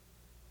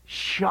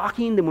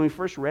shocking than when we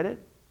first read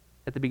it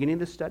at the beginning of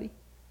this study?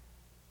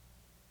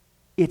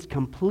 It's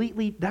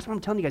completely, that's what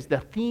I'm telling you guys, the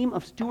theme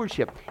of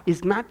stewardship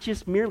is not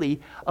just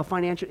merely a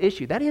financial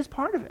issue. That is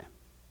part of it.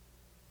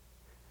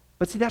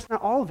 But see, that's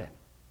not all of it.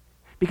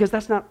 Because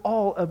that's not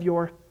all of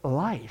your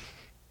life.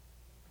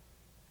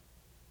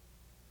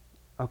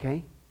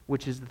 Okay?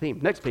 Which is the theme.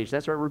 Next page.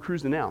 That's where we're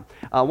cruising now.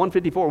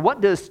 154. What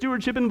does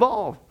stewardship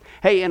involve?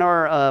 Hey, in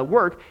our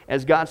work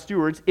as God's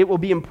stewards, it will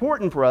be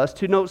important for us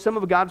to note some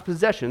of God's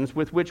possessions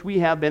with which we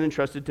have been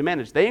entrusted to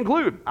manage. They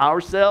include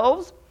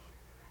ourselves,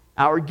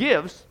 our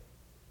gifts,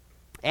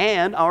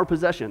 and our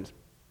possessions.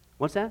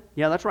 What's that?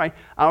 Yeah, that's right.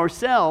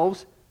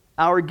 Ourselves,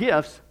 our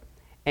gifts,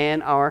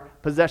 and our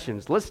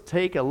possessions. Let's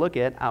take a look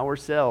at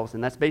ourselves,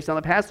 and that's based on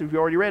the passage we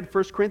already read,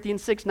 1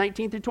 Corinthians 6,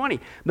 19 through 20.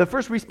 The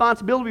first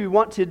responsibility we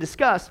want to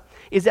discuss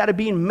is that of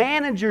being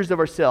managers of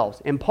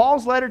ourselves. In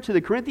Paul's letter to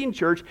the Corinthian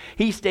church,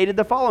 he stated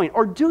the following,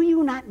 or do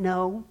you not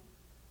know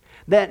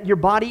that your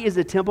body is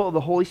a temple of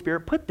the Holy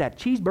Spirit? Put that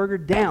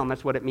cheeseburger down,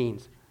 that's what it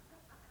means.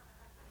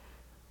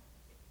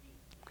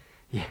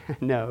 Yeah,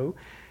 no.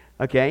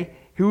 Okay.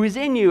 Who is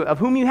in you, of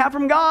whom you have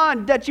from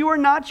God, that you are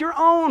not your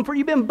own, for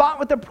you've been bought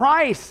with a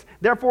price.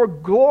 Therefore,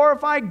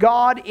 glorify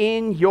God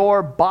in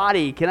your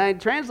body. Can I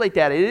translate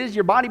that? It is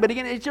your body, but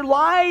again, it's your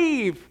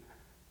life.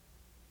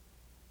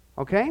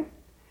 Okay?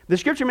 The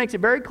scripture makes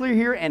it very clear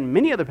here and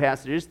many other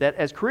passages that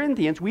as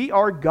Corinthians, we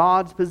are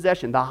God's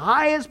possession. The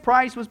highest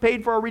price was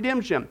paid for our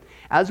redemption.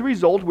 As a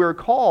result, we're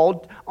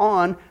called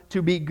on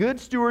to be good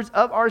stewards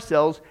of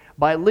ourselves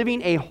by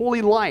living a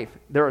holy life.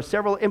 There are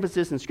several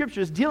emphases in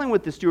scriptures dealing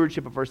with the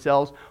stewardship of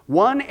ourselves.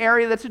 One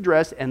area that's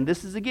addressed, and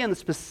this is again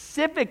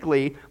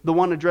specifically the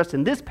one addressed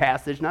in this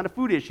passage, not a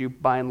food issue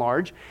by and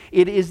large,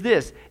 it is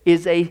this,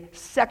 is a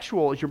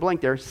sexual, as you're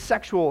blank there,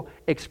 sexual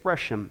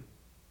expression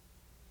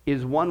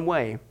is one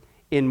way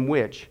in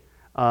which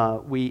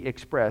we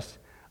express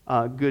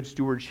good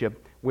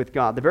stewardship with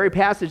God. The very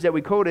passage that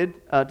we quoted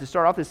to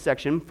start off this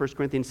section, 1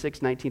 Corinthians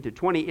 6, 19 to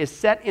 20, is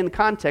set in the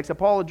context of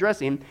Paul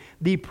addressing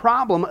the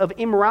problem of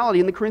immorality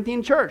in the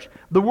Corinthian church.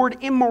 The word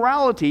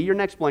immorality, your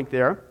next blank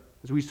there,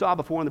 as we saw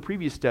before in the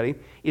previous study,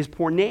 is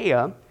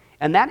porneia,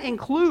 and that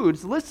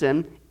includes,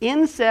 listen,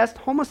 incest,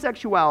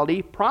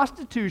 homosexuality,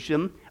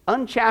 prostitution,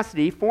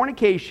 unchastity,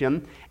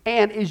 fornication,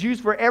 and is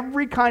used for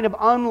every kind of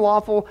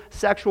unlawful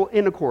sexual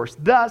intercourse.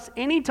 Thus,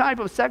 any type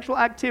of sexual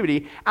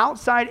activity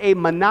outside a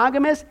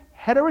monogamous,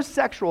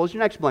 heterosexual, is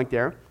your next blank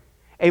there,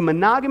 a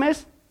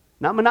monogamous,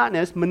 not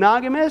monotonous,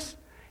 monogamous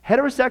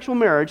heterosexual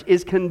marriage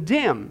is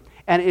condemned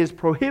and is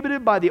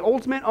prohibited by the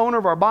ultimate owner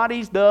of our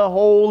bodies, the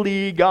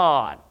holy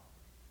God.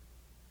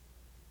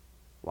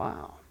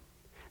 Wow.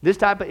 This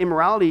type of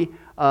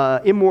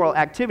immoral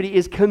activity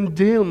is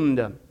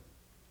condemned,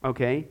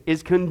 okay,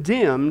 is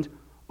condemned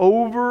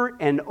over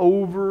and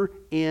over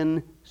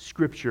in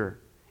Scripture.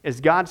 As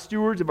God's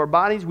stewards of our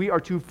bodies, we are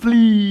to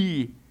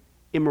flee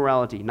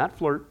immorality, not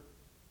flirt.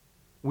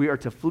 We are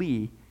to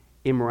flee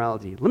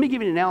immorality. Let me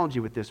give you an analogy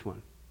with this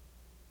one.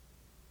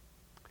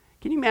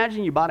 Can you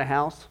imagine you bought a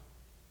house,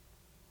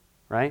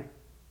 right?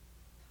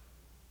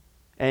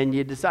 And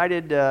you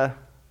decided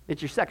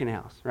it's your second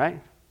house, right?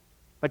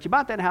 But you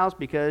bought that house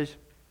because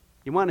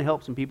you wanted to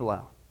help some people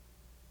out.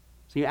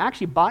 So you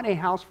actually bought a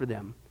house for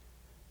them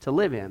to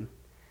live in,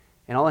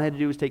 and all I had to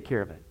do was take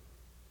care of it.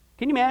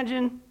 Can you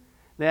imagine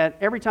that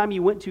every time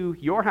you went to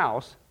your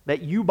house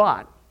that you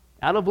bought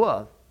out of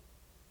love,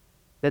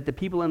 that the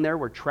people in there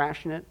were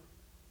trashing it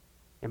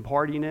and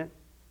partying it,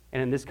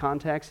 and in this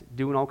context,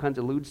 doing all kinds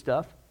of lewd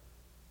stuff?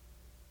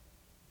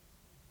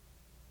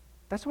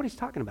 That's what he's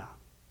talking about.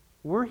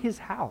 We're his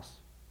house.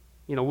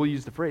 You know, we'll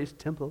use the phrase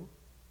temple.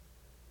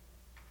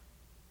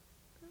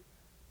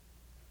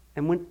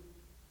 And when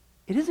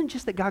it isn't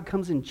just that God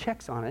comes and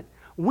checks on it,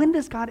 when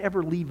does God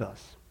ever leave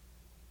us?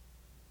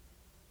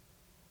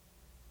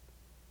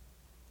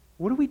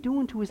 What are we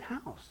doing to his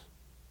house?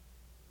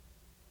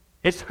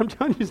 I'm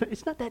telling you,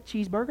 it's not that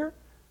cheeseburger.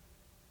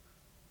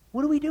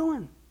 What are we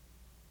doing?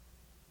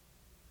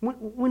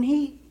 When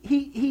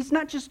he's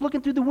not just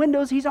looking through the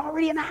windows, he's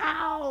already in the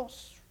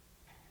house.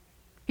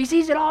 He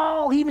sees it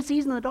all. He even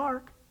sees in the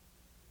dark.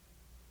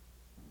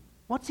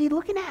 What's he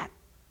looking at?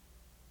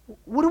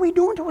 What are we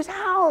doing to his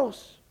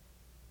house?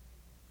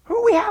 Who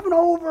are we having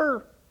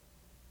over?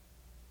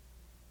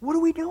 What are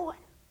we doing?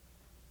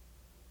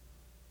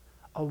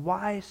 A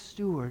wise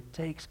steward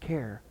takes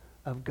care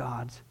of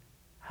God's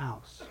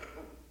house,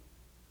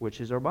 which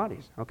is our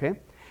bodies, okay?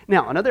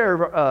 Now, another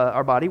of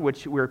our body,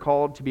 which we're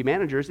called to be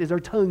managers, is our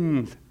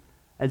tongues.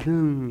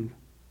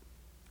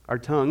 Our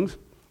tongues,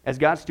 as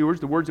God's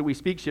stewards, the words that we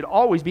speak should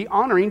always be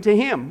honoring to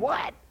him.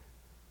 What?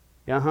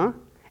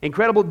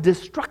 Incredible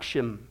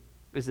destruction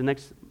is the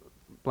next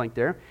blank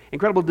there.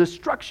 Incredible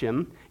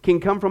destruction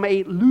can come from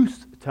a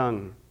loose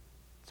tongue.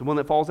 It's the one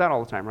that falls out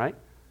all the time, right?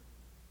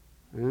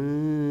 I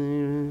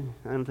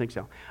don't think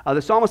so.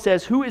 The psalmist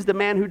says, who is the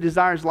man who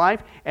desires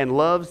life and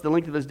loves the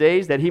length of his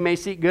days that he may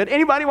seek good?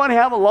 Anybody want to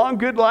have a long,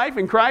 good life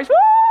in Christ?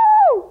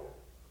 Woo!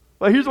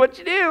 Well, here's what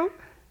you do.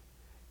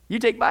 You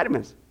take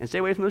vitamins and stay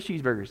away from those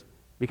cheeseburgers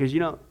because you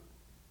don't.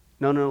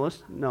 No,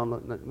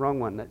 wrong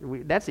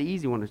one. That's the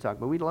easy one to talk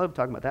about. We love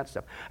talking about that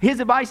stuff. His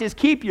advice is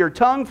keep your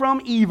tongue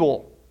from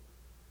evil.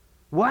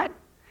 What?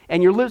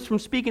 And your lips from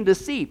speaking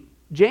deceit.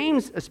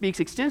 James speaks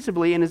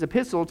extensively in his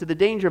epistle to the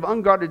danger of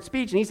unguarded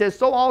speech, and he says,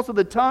 so also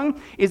the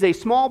tongue is a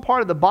small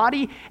part of the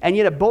body, and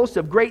yet it boasts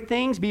of great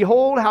things.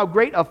 Behold, how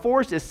great a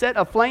force is set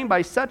aflame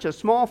by such a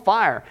small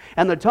fire.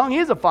 And the tongue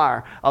is a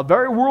fire, a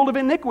very world of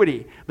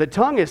iniquity. The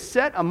tongue is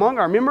set among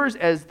our members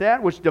as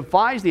that which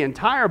defies the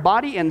entire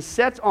body and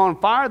sets on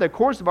fire the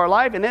course of our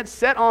life, and it's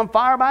set on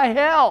fire by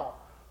hell.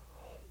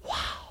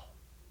 Wow.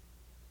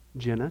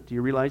 Jenna, do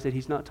you realize that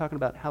he's not talking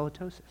about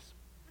halitosis?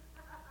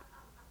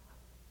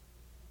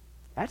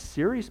 That's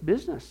serious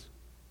business.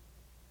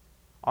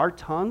 Our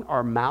tongue,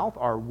 our mouth,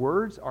 our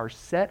words are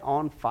set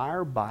on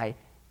fire by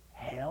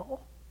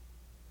hell.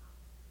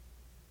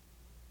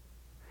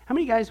 How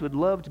many guys would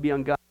love to be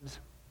on God's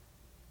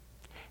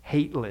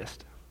hate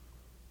list?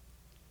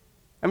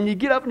 I mean, you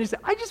get up and you say,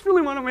 I just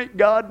really want to make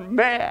God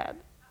mad.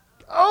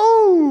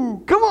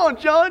 Oh, come on,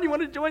 John, you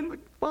want to join the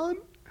fun?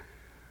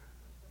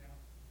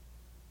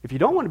 If you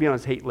don't want to be on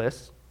his hate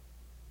list,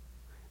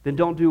 then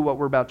don't do what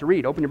we're about to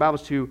read. Open your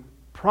Bibles to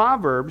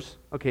Proverbs.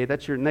 Okay,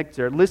 that's your next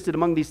there. Listed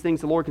among these things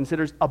the Lord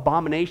considers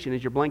abomination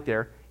is your blank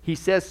there. He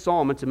says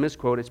Psalm, it's a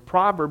misquote. It's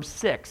Proverbs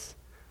 6,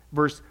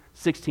 verse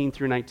 16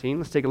 through 19.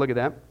 Let's take a look at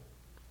that.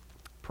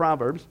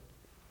 Proverbs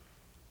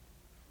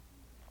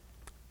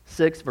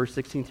 6, verse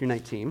 16 through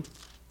 19.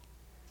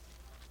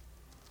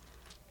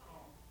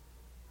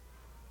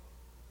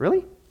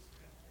 Really?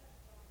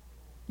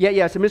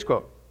 Yeah, it's a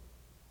misquote.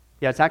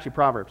 Yeah, it's actually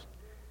Proverbs.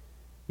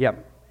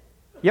 Yep.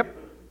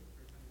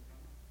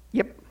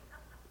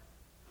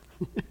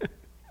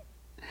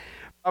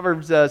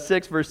 Proverbs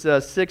 6, verse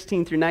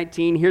 16 through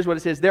 19. Here's what it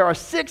says. There are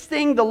 6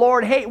 things the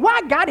Lord hates.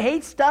 Why? God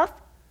hates stuff?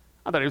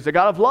 I thought he was a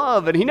God of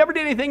love, and he never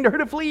did anything to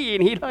hurt a flea,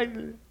 and he like...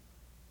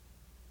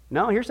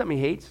 No, here's something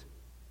he hates.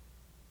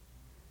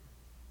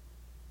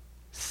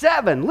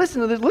 7.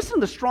 Listen to this. Listen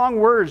to the strong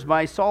words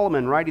by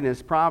Solomon writing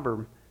this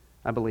proverb,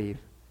 I believe.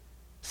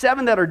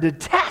 7 that are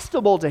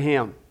detestable to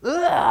him.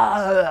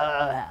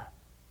 Ugh.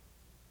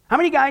 How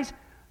many guys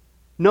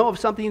know of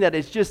something that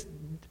is just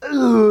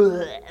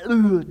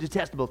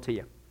detestable to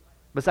you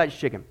besides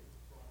chicken?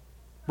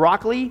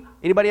 Broccoli?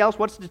 Anybody else?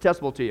 What's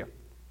detestable to you?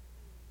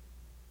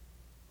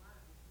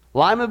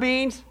 Lima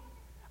beans?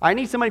 I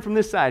need somebody from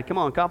this side. Come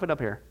on, cough it up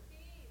here.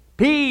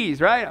 Peas,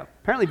 right?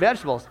 Apparently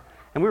vegetables.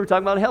 And we were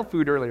talking about health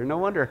food earlier. No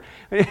wonder.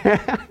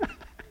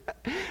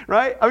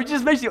 Right? I mean,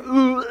 just makes you,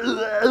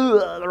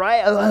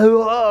 right?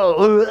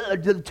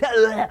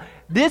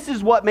 This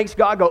is what makes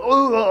God go,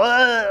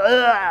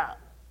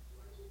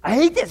 I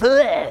hate this.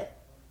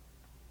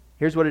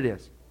 Here's what it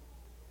is.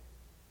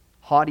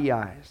 Haughty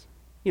eyes.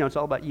 You know, it's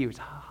all about you. It's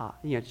hot.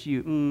 You know, it's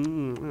you.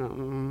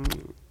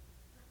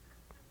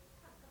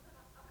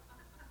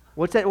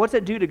 What's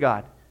that do to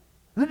God?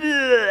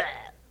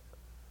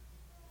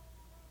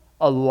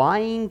 A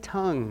lying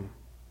tongue.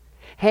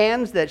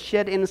 Hands that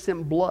shed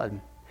innocent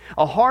blood.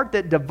 A heart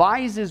that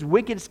devises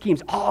wicked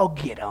schemes. I'll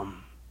get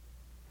them.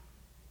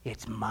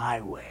 It's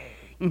my way.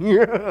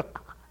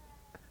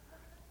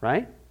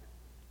 Right?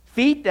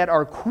 Feet that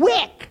are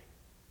quick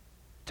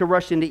to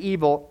rush into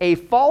evil. A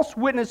false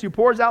witness who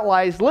pours out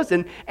lies.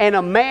 Listen. And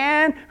a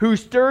man who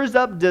stirs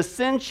up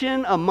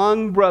dissension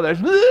among brothers.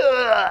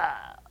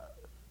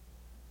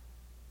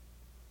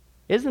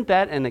 Isn't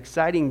that an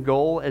exciting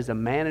goal as a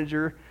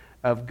manager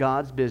of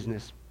God's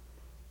business?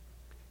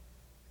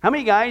 How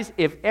many guys,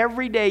 if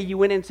every day you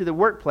went into the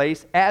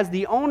workplace as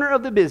the owner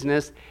of the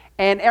business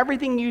and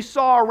everything you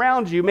saw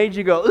around you made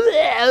you go,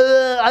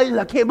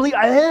 I can't believe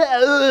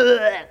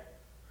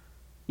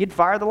you'd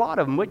fire the lot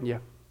of them, wouldn't you?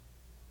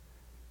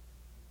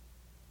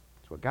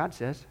 That's what God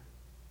says.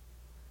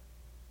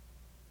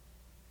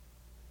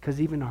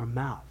 Because even our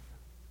mouth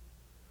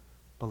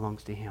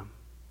belongs to Him.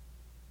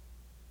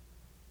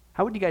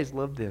 How would you guys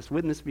love this?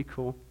 Wouldn't this be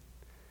cool?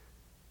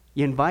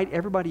 You invite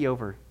everybody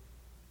over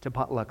to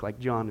potluck like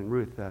John and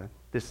Ruth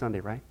this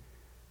Sunday, right?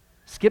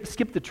 Skip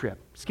the trip.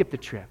 Skip the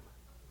trip.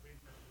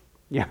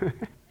 Yeah.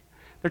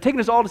 They're taking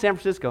us all to San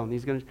Francisco, and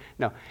he's going to...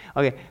 No.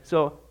 Okay,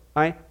 so, all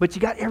right, but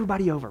you got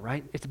everybody over,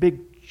 right? It's a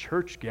big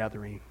church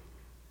gathering,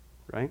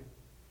 right?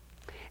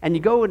 And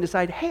you go and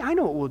decide, hey, I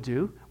know what we'll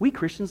do. We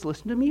Christians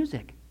listen to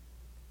music.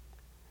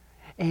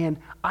 And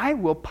I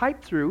will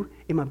pipe through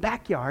in my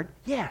backyard,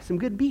 some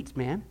good beats,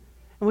 man.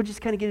 And we'll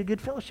just kind of get a good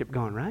fellowship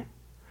going, right?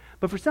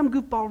 But for some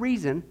goofball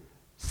reason,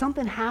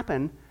 something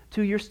happened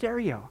to your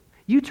stereo.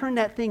 You turned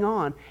that thing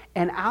on,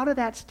 and out of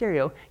that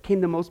stereo came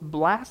the most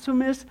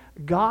blasphemous,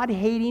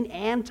 God-hating,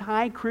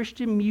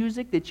 anti-Christian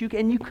music that you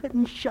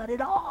couldn't shut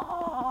it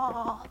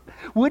off.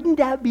 Wouldn't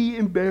that be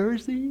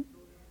embarrassing?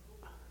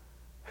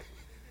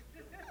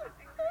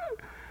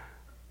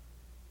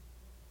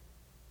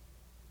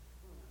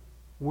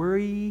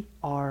 We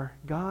are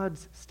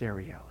God's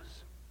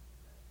stereos.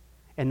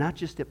 And not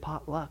just at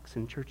potlucks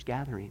and church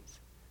gatherings,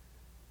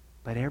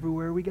 but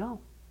everywhere we go.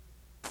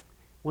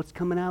 What's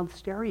coming out of the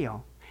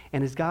stereo?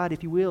 And is God,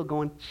 if you will,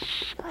 going,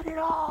 shut it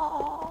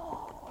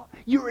off.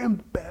 You're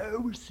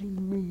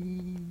embarrassing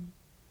me.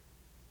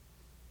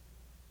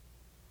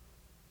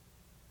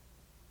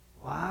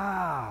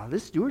 Wow,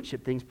 this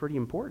stewardship thing's pretty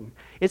important.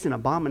 It's an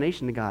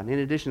abomination to God. In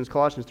addition, as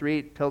Colossians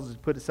 3:8 tells us to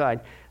put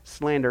aside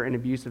slander and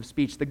abusive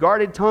speech. The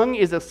guarded tongue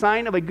is a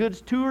sign of a good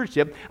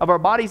stewardship of our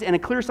bodies and a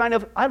clear sign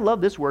of, I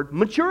love this word,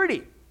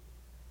 maturity.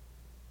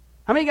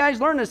 How many guys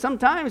learn that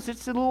sometimes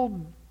it's a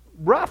little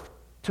rough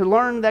to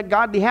learn that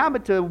godly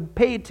habit to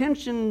pay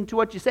attention to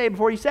what you say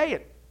before you say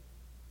it?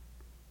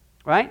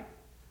 Right?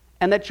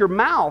 And that your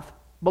mouth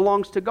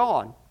belongs to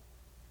God.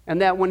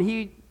 And that when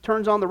He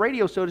turns on the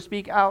radio, so to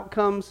speak, out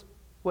comes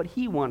what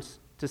he wants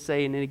to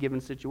say in any given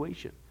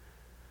situation.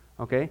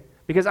 Okay?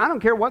 Because I don't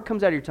care what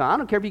comes out of your tongue. I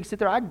don't care if you can sit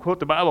there. I can quote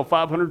the Bible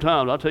 500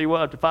 times. I'll tell you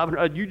what,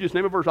 500, you just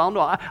name a verse. I don't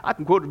know. I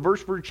can quote a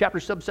verse for chapter,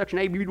 subsection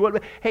A, B,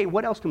 whatever. Hey,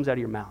 what else comes out of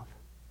your mouth?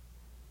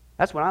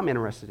 That's what I'm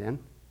interested in.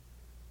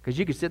 Because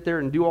you could sit there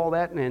and do all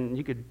that, and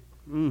you could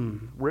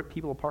rip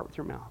people apart with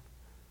your mouth.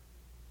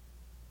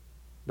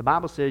 The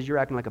Bible says you're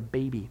acting like a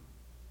baby.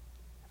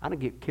 I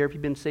don't care if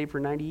you've been saved for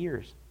 90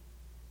 years.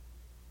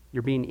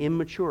 You're being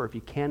immature if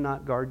you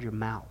cannot guard your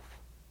mouth.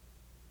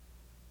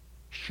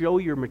 Show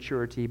your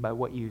maturity by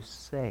what you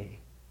say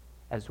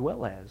as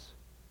well as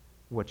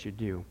what you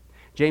do.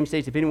 James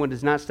states, if anyone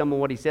does not stumble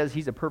in what he says,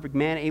 he's a perfect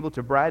man, able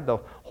to bridle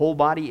the whole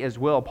body as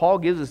well. Paul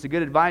gives us a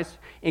good advice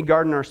in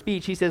guarding our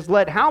speech. He says,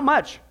 let how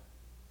much?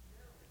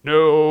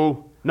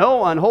 No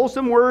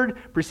unwholesome word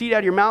proceed out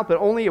of your mouth, but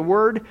only a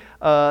word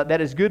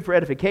that is good for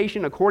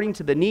edification according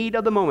to the need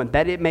of the moment,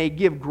 that it may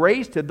give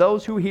grace to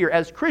those who hear.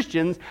 As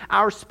Christians,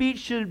 our speech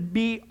should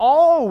be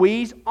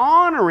always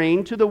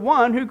honoring to the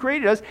one who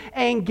created us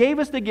and gave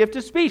us the gift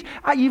of speech.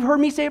 You've heard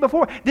me say it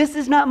before. This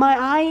is not my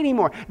eye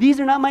anymore.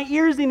 These are not my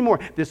ears anymore.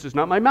 This is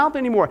not my mouth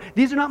anymore.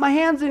 These are not my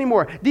hands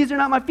anymore. These are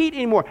not my feet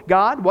anymore.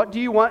 God, what do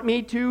you want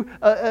me to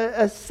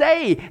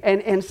say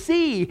and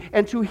see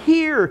and to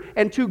hear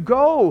and to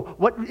go?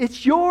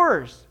 It's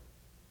yours.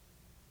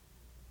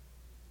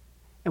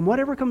 And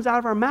whatever comes out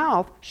of our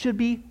mouth should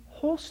be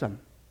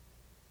wholesome.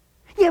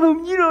 Yeah,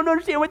 but you don't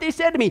understand what they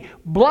said to me.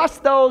 Bless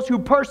those who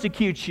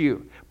persecute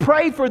you.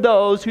 Pray for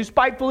those who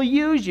spitefully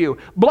use you.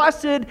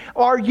 Blessed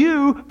are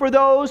you for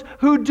those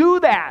who do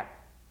that.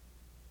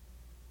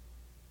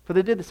 For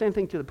they did the same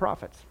thing to the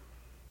prophets.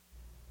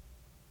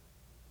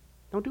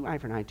 Don't do eye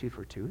for an eye, tooth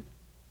for a tooth.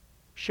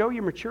 Show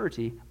your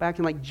maturity by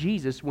acting like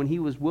Jesus when he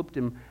was whooped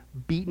and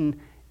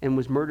beaten and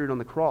was murdered on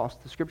the cross.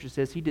 The scripture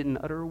says he didn't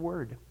utter a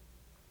word.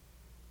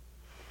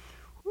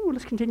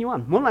 Let's continue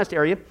on. One last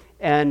area,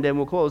 and then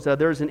we'll close.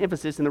 There's an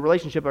emphasis in the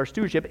relationship of our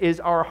stewardship is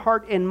our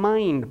heart and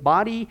mind.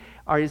 Body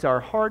is our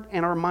heart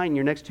and our mind,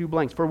 your next two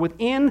blanks. For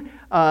within,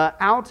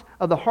 out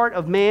of the heart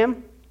of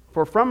man,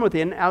 for from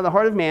within, out of the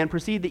heart of man,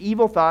 proceed the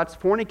evil thoughts,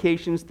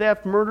 fornications,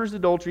 theft, murders,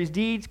 adulteries,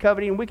 deeds,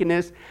 coveting,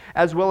 wickedness,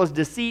 as well as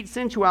deceit,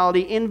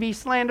 sensuality, envy,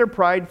 slander,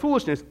 pride,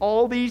 foolishness.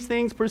 All these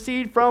things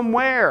proceed from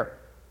where?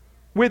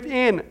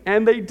 Within,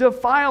 and they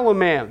defile a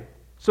man.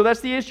 So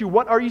that's the issue.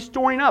 What are you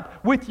storing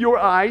up? With your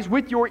eyes,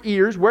 with your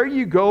ears, where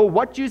you go,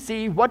 what you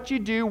see, what you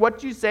do,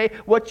 what you say,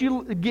 what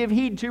you give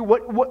heed to,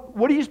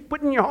 what do you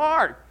put in your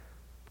heart?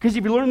 Because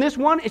if you learn this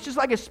one, it's just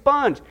like a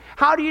sponge.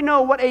 How do you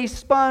know what a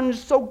sponge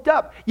soaked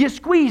up? You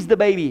squeeze the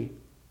baby,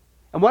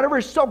 and whatever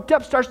is soaked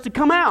up starts to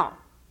come out.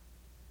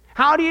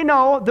 How do you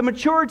know the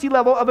maturity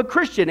level of a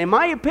Christian? In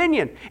my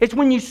opinion, it's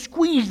when you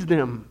squeeze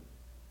them.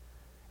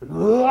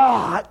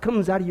 It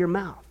comes out of your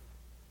mouth.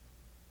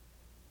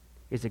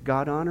 Is it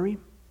God-honoring?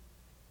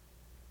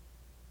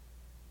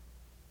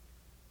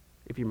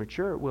 If you're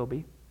mature, it will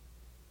be.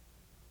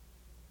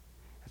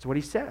 That's what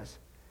he says.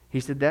 He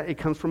said that it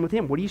comes from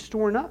within. What are you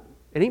storing up?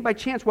 It ain't by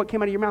chance what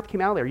came out of your mouth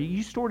came out of there.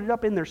 You stored it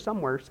up in there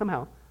somewhere,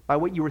 somehow, by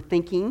what you were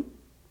thinking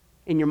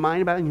in your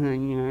mind about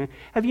it.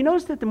 Have you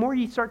noticed that the more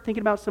you start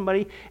thinking about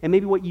somebody and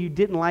maybe what you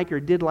didn't like or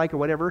did like or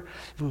whatever,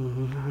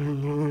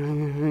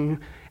 and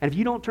if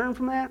you don't turn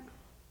from that,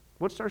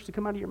 what starts to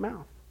come out of your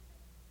mouth?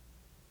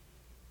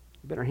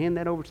 You better hand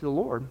that over to the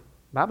Lord.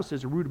 The Bible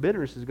says the root of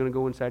bitterness is going to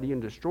go inside of you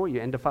and destroy you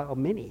and defile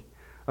many.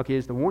 Okay,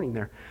 is the warning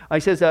there. He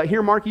says,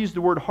 here Mark used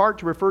the word heart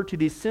to refer to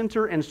the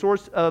center and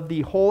source of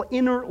the whole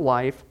inner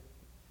life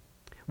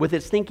with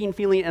its thinking,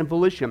 feeling, and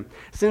volition.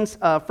 Since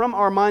from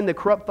our mind the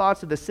corrupt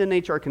thoughts of the sin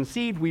nature are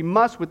conceived, we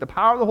must, with the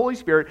power of the Holy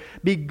Spirit,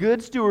 be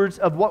good stewards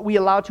of what we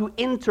allow to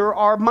enter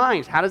our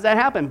minds. How does that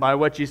happen? By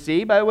what you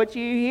see, by what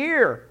you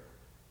hear.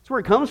 That's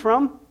where it comes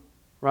from,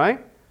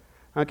 right?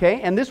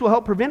 Okay, and this will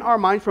help prevent our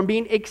minds from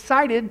being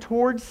excited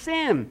towards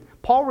sin.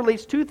 Paul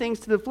relates two things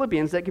to the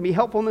Philippians that can be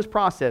helpful in this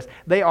process.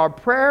 They are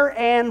prayer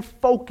and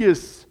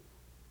focus.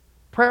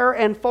 Prayer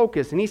and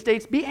focus. And he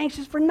states, be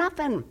anxious for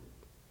nothing,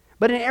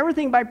 but in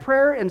everything by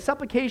prayer and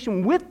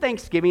supplication with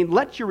thanksgiving,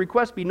 let your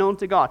requests be known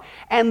to God.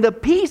 And the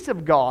peace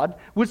of God,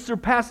 which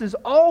surpasses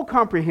all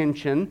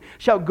comprehension,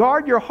 shall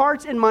guard your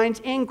hearts and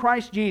minds in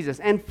Christ Jesus.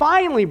 And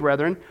finally,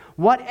 brethren,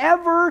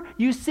 whatever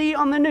you see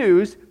on the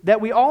news that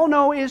we all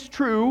know is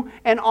true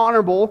and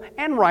honorable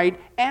and right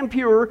and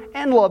pure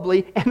and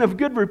lovely and of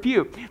good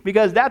repute,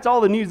 because that's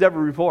all the news ever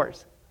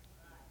reports.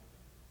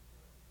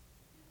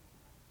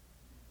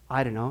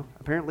 I don't know,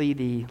 apparently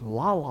the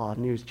La La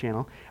News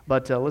Channel,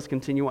 but let's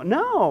continue on.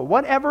 No,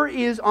 whatever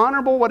is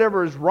honorable,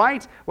 whatever is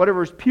right,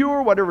 whatever is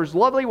pure, whatever is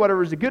lovely,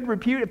 whatever is a good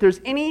repute, if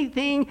there's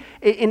anything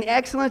in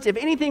excellence, if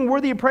anything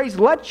worthy of praise,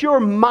 let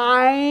your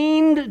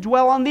mind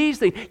dwell on these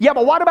things. Yeah,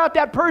 but what about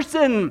that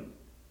person?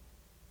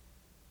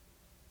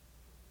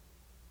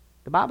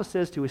 The Bible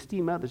says to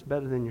esteem others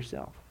better than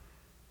yourself.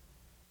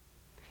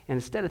 And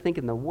instead of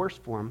thinking the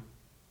worst for them,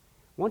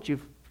 why don't you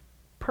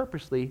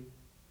purposely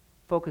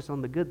focus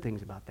on the good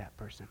things about that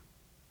person?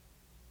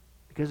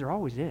 Because there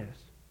always is.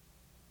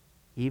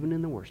 even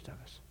in the worst of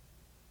us.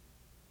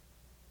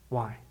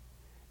 Why?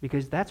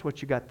 Because that's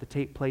what you got the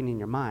tape playing in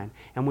your mind.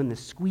 And when the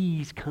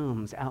squeeze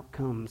comes, out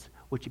comes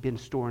what you've been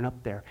storing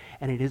up there.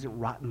 And it isn't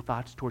rotten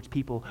thoughts towards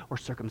people or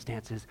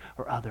circumstances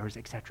or others,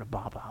 etc.,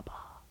 blah, blah, blah.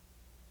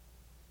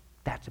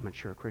 That's a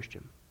mature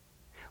Christian.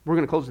 We're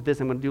going to close with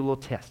this. I'm going to do a little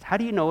test. How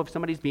do you know if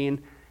somebody's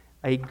being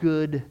a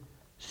good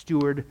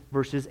steward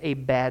versus a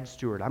bad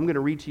steward? I'm going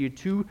to read to you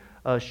two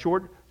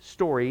short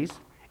stories,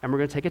 and we're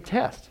going to take a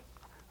test,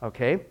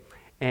 okay?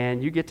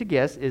 And you get to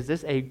guess, is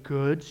this a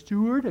good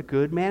steward, a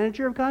good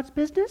manager of God's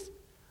business,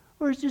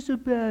 or is this a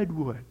bad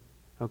one?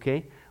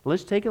 Okay,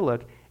 let's take a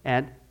look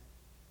at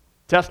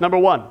test number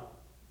one.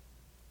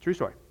 True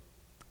story.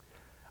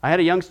 I had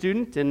a young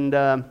student,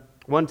 and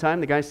one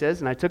time the guy says,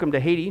 and I took him to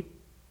Haiti.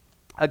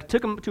 I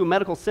took him to a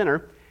medical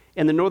center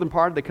in the northern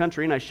part of the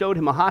country, and I showed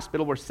him a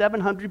hospital where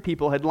 700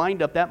 people had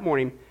lined up that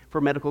morning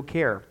for medical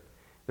care.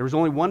 There was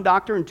only one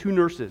doctor and two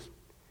nurses.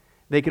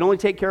 They could only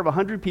take care of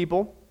 100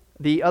 people.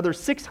 The other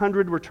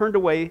 600 were turned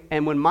away,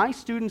 and when my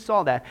student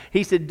saw that,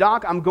 he said,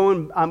 Doc, I'm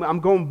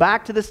going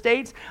back to the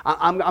States.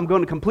 I'm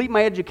going to complete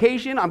my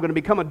education. I'm going to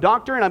become a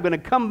doctor, and I'm going to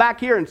come back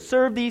here and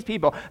serve these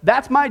people.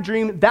 That's my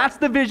dream. That's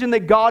the vision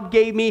that God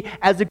gave me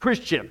as a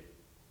Christian.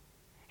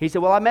 He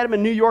said, well, I met him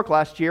in New York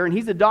last year, and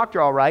he's a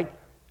doctor, all right,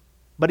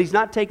 but he's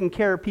not taking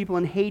care of people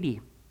in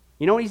Haiti.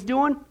 You know what he's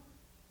doing?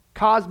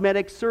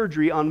 Cosmetic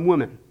surgery on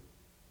women.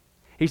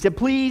 He said,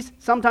 please,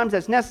 sometimes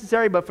that's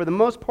necessary, but for the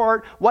most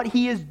part, what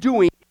he is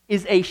doing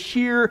is a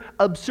sheer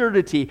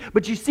absurdity.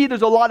 But you see,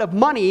 there's a lot of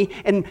money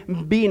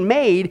being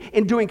made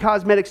in doing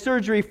cosmetic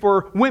surgery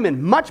for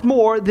women, much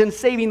more than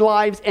saving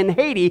lives in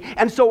Haiti.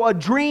 And so a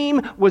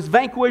dream was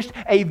vanquished,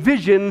 a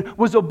vision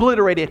was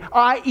obliterated,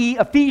 i.e.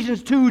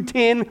 Ephesians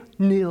 2:10,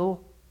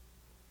 nil.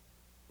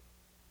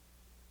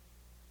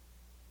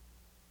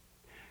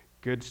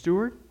 Good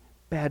steward,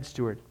 bad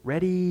steward.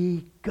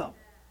 Ready, go.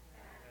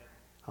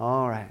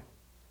 All right.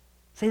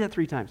 Say that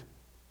 3 times.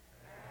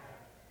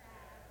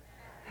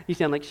 You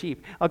sound like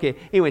sheep. Okay,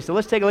 anyway, so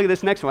let's take a look at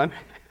this next one.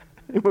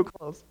 We'll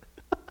close.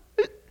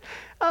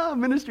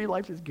 Ministry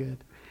life is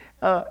good.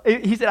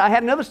 He said, I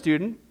had another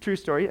student, true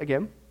story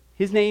again.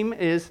 His name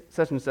is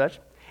such and such,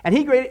 and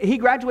he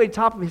graduated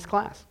top of his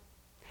class.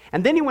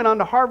 And then he went on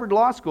to Harvard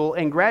Law School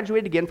and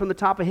graduated again from the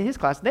top of his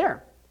class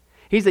there.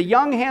 He's a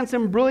young,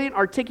 handsome, brilliant,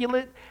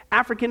 articulate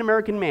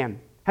African-American man.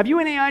 Have you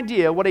any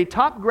idea what a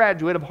top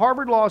graduate of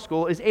Harvard Law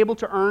School is able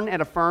to earn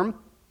at a firm?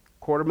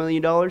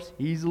 $250,000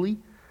 easily.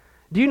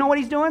 Do you know what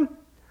he's doing?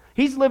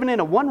 He's living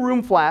in a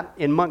one-room flat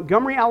in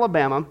Montgomery,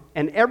 Alabama,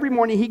 and every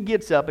morning he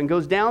gets up and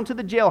goes down to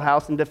the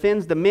jailhouse and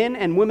defends the men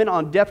and women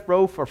on death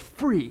row for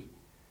free.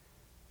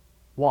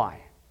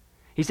 Why?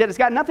 He said it's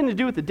got nothing to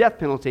do with the death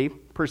penalty,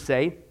 per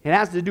se. It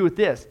has to do with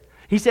this.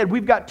 He said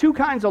we've got 2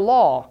 kinds of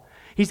law.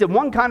 He said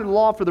one kind of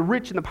law for the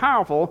rich and the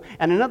powerful,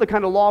 and another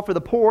kind of law for the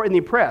poor and the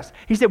oppressed.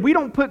 He said we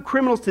don't put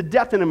criminals to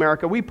death in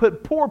America. We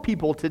put poor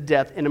people to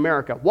death in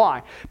America.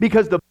 Why?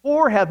 Because the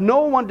poor have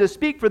no one to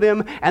speak for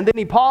them. And then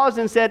he paused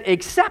and said,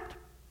 except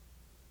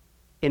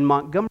in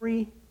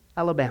Montgomery,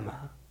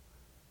 Alabama.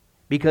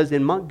 Because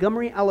in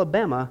Montgomery,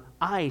 Alabama,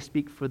 I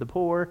speak for the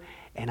poor,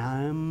 and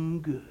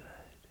I'm good.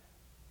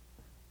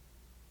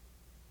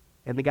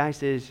 And the guy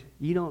says,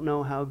 you don't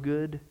know how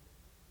good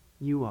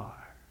you are.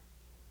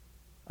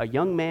 A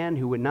young man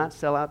who would not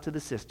sell out to the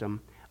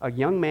system, a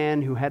young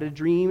man who had a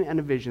dream and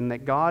a vision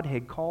that God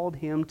had called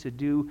him to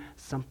do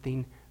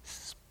something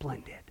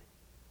splendid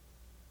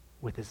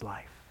with his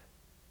life.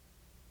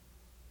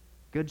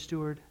 Good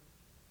steward,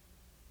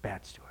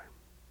 bad steward.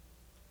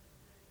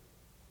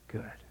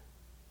 Good.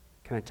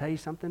 Can I tell you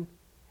something?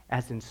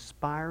 As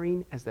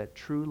inspiring as that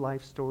true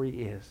life story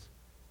is,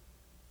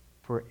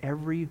 for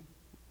every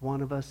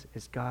one of us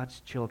as God's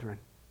children,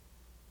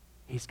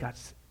 he's got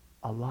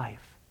a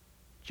life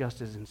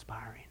just as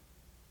inspiring.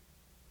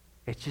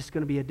 It's just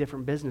going to be a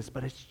different business,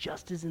 but it's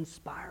just as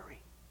inspiring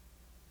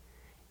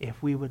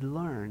if we would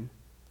learn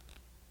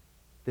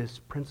this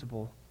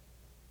principle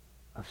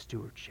of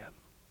stewardship.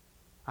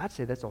 I'd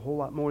say that's a whole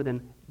lot more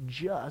than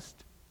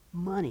just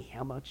money.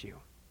 How about you?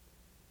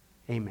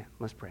 Amen.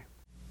 Let's pray.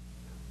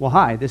 Well,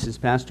 hi, this is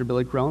Pastor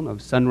Billy Crone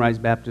of Sunrise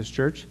Baptist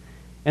Church,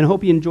 and I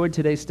hope you enjoyed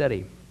today's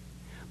study.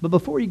 But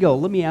before you go,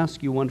 let me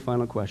ask you one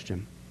final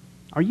question.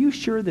 Are you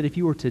sure that if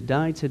you were to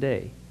die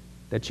today,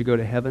 that you go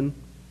to heaven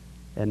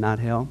and not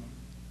hell?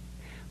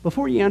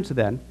 Before you answer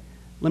that,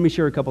 let me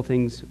share a couple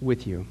things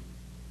with you.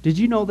 Did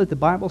you know that the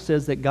Bible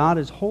says that God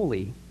is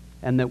holy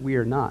and that we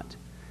are not?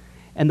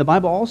 And the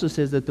Bible also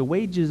says that the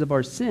wages of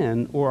our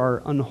sin or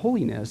our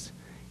unholiness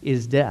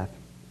is death.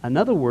 In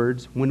other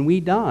words, when we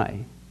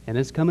die, and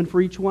it's coming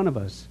for each one of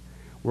us,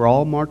 we're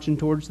all marching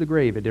towards the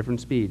grave at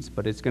different speeds,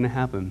 but it's going to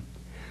happen.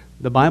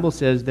 The Bible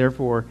says,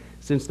 therefore,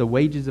 since the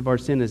wages of our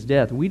sin is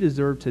death, we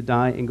deserve to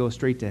die and go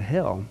straight to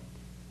hell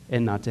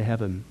and not to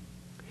heaven.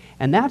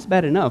 And that's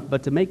bad enough,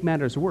 but to make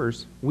matters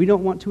worse, we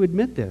don't want to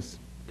admit this.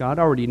 God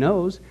already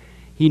knows.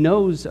 He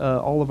knows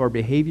all of our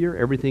behavior,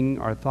 everything,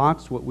 our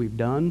thoughts, what we've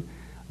done,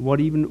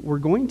 what even we're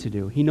going to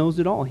do. He knows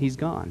it all. He's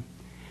gone.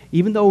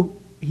 Even though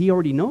he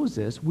already knows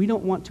this, we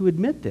don't want to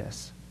admit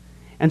this.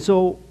 And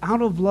so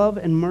out of love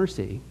and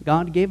mercy,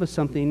 God gave us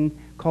something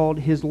called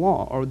his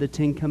law, or the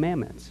 10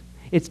 Commandments.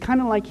 It's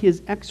kind of like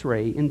his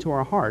x-ray into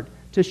our heart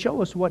to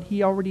show us what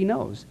he already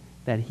knows,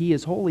 that he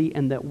is holy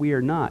and that we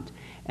are not.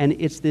 And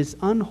it's this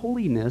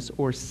unholiness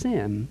or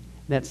sin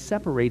that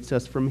separates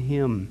us from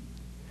him.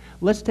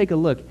 Let's take a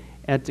look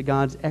at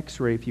God's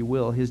x-ray, if you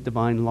will, his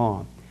divine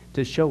law,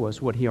 to show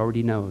us what he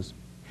already knows.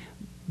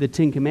 The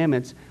 10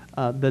 Commandments,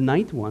 the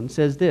 9th one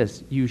says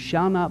this: you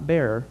shall not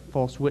bear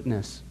false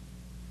witness.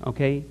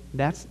 Okay?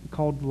 That's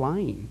called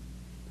lying.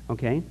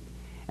 Okay?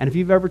 And if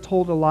you've ever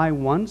told a lie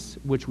once,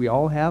 which we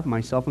all have,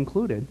 myself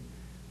included,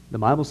 the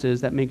Bible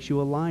says that makes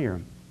you a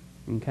liar.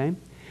 Okay?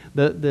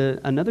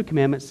 Another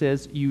commandment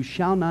says, you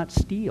shall not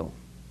steal.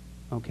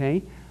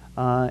 Okay?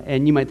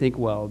 And you might think,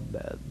 well,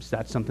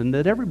 that's something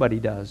that everybody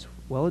does.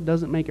 Well, it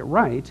doesn't make it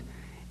right,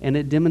 and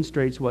it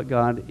demonstrates what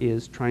God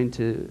is trying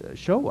to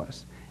show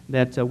us,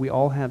 that we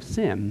all have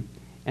sin,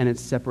 and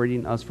it's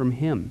separating us from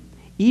him.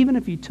 Even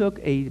if you took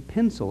a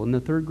pencil in the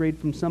 3rd grade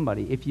from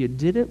somebody, if you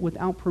did it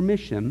without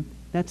permission,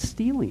 that's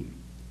stealing.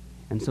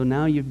 And so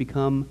now you've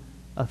become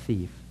a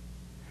thief.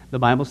 The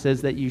Bible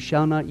says that you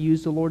shall not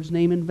use the Lord's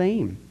name in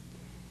vain.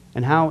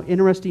 And how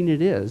interesting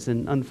it is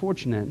and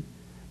unfortunate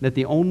that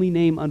the only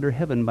name under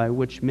heaven by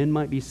which men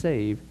might be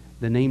saved,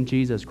 the name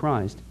Jesus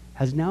Christ,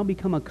 has now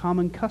become a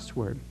common cuss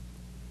word.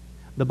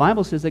 The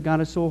Bible says that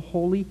God is so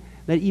holy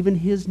that even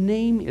his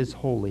name is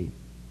holy.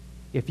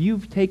 If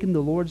you've taken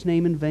the Lord's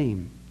name in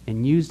vain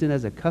and used it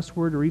as a cuss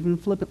word or even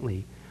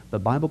flippantly, the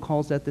Bible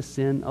calls that the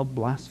sin of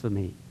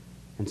blasphemy.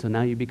 And so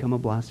now you become a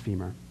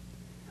blasphemer.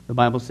 The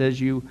Bible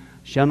says you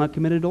shall not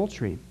commit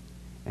adultery.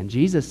 And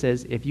Jesus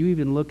says if you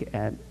even look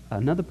at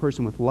another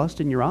person with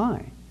lust in your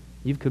eye,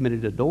 you've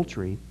committed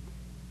adultery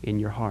in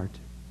your heart.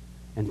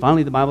 And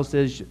finally, the Bible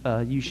says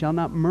you shall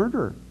not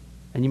murder.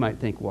 And you might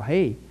think, well,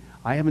 hey,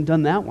 I haven't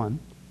done that one.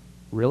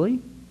 Really?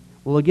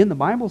 Well, again, the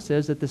Bible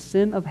says that the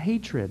sin of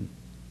hatred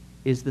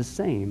is the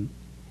same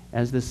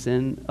as the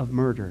sin of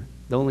murder.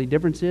 The only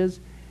difference is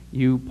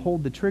you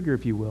pulled the trigger,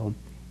 if you will,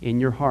 in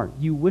your heart.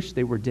 You wish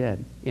they were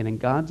dead. And in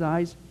God's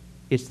eyes,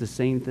 it's the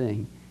same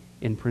thing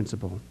in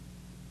principle.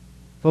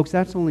 Folks,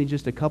 that's only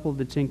just a couple of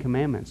the 10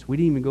 Commandments. We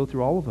didn't even go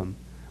through all of them.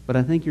 But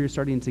I think you're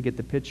starting to get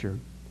the picture.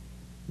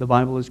 The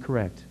Bible is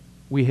correct.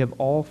 We have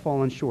all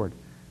fallen short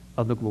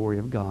of the glory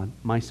of God,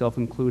 myself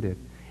included,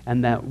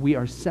 and that we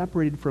are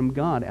separated from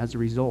God as a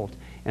result.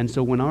 And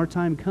so when our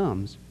time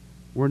comes,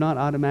 we're not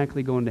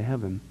automatically going to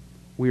heaven.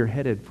 We are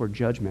headed for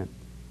judgment.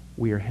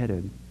 We are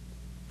headed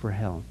for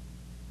hell.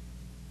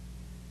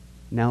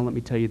 Now let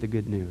me tell you the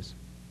good news.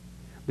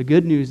 The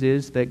good news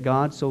is that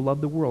God so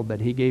loved the world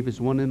that he gave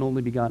his one and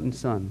only begotten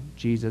Son,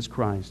 Jesus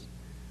Christ,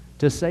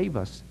 to save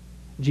us.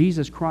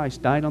 Jesus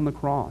Christ died on the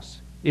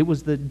cross. It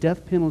was the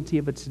death penalty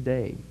of its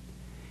day.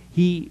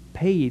 He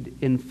paid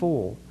in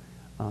full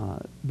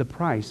the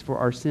price for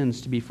our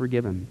sins to be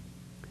forgiven.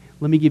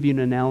 Let me give you an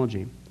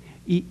analogy.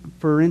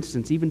 For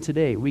instance, even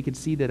today, we could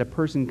see that a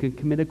person could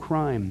commit a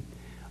crime.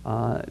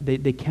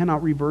 They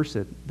cannot reverse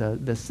it.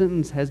 The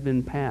sentence has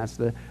been passed.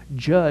 The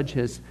judge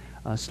has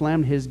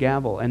slammed his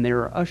gavel, and they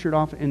are ushered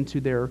off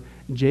into their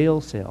jail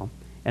cell.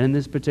 And in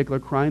this particular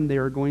crime, they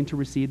are going to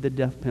receive the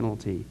death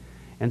penalty.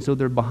 And so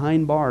they're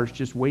behind bars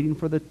just waiting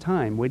for the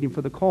time, waiting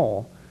for the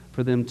call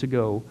for them to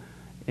go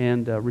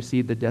and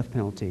receive the death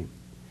penalty.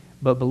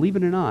 But believe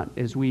it or not,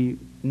 as we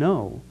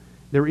know,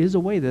 there is a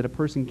way that a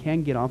person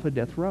can get off a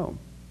death row.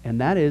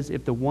 And that is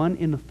if the one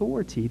in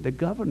authority, the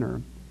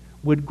governor,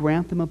 would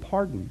grant them a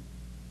pardon.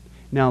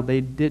 Now,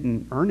 they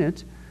didn't earn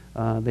it.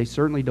 They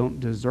certainly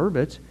don't deserve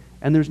it.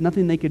 And there's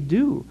nothing they could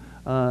do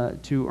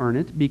to earn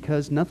it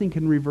because nothing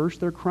can reverse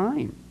their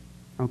crime.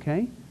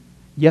 Okay?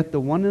 Yet the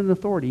one in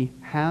authority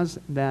has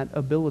that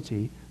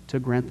ability to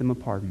grant them a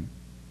pardon.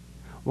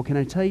 Well, can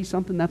I tell you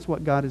something? That's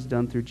what God has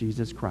done through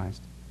Jesus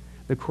Christ.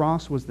 The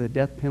cross was the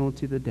death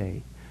penalty of the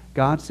day.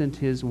 God sent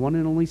his one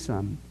and only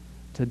Son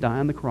to die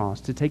on the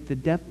cross, to take the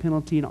death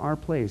penalty in our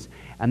place,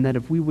 and that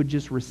if we would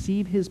just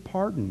receive his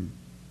pardon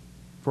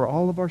for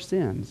all of our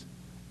sins,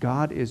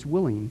 God is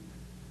willing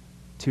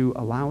to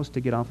allow us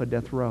to get off a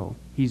death row.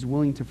 He's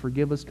willing to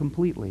forgive us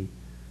completely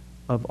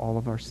of all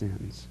of our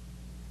sins.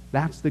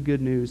 That's the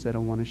good news that I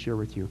want to share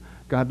with you.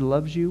 God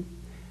loves you.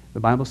 The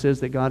Bible says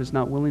that God is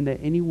not willing that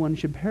anyone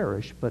should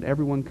perish, but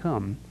everyone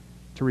come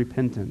to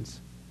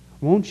repentance.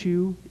 Won't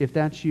you, if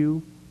that's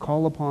you,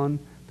 call upon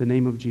the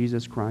name of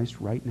Jesus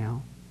Christ right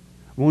now?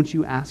 Won't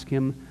you ask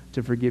him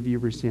to forgive you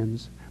your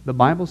sins? The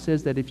Bible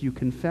says that if you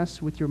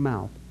confess with your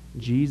mouth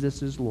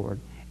Jesus is Lord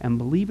and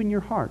believe in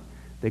your heart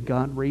that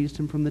God raised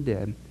him from the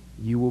dead,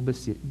 you will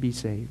be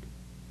saved.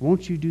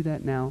 Won't you do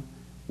that now,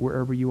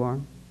 wherever you are?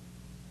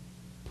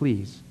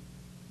 Please,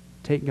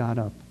 take God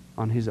up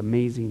on his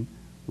amazing,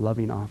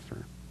 loving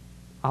offer.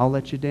 I'll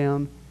let you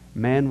down.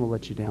 Man will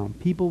let you down.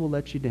 People will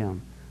let you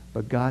down.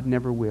 But God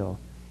never will.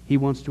 He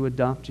wants to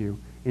adopt you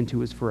into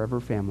his forever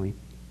family.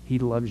 He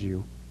loves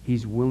you.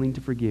 He's willing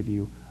to forgive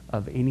you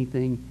of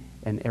anything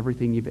and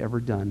everything you've ever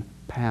done,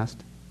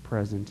 past,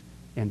 present,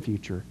 and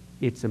future.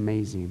 It's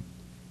amazing.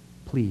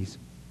 Please,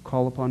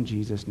 call upon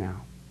Jesus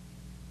now.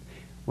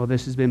 Well,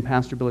 this has been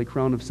Pastor Billy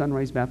Crone of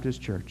Sunrise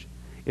Baptist Church.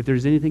 If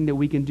there's anything that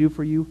we can do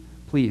for you,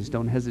 please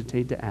don't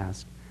hesitate to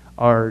ask.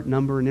 Our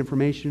number and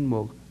information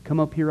will come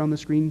up here on the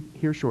screen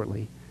here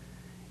shortly.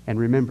 And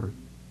remember,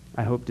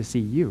 I hope to see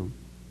you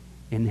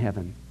in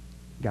heaven.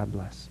 God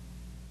bless.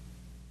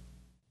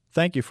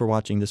 Thank you for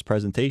watching this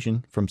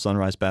presentation from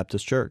Sunrise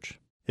Baptist Church.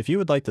 If you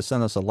would like to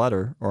send us a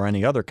letter or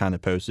any other kind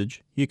of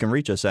postage, you can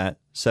reach us at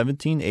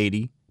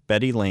 1780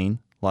 Betty Lane,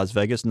 Las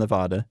Vegas,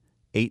 Nevada,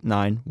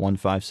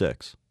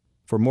 89156.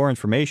 For more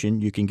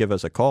information, you can give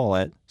us a call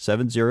at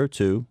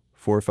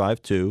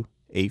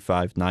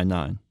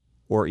 702-452-8599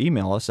 or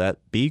email us at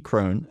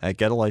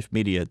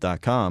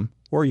bcrone@getalifemedia.com,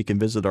 or you can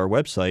visit our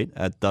website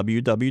at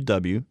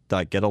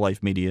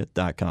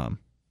www.getalifemedia.com.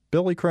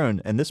 Billy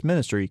Crone and this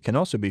ministry can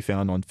also be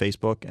found on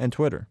Facebook and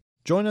Twitter.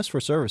 Join us for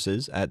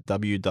services at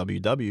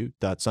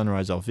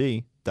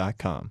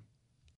www.sunriselv.com.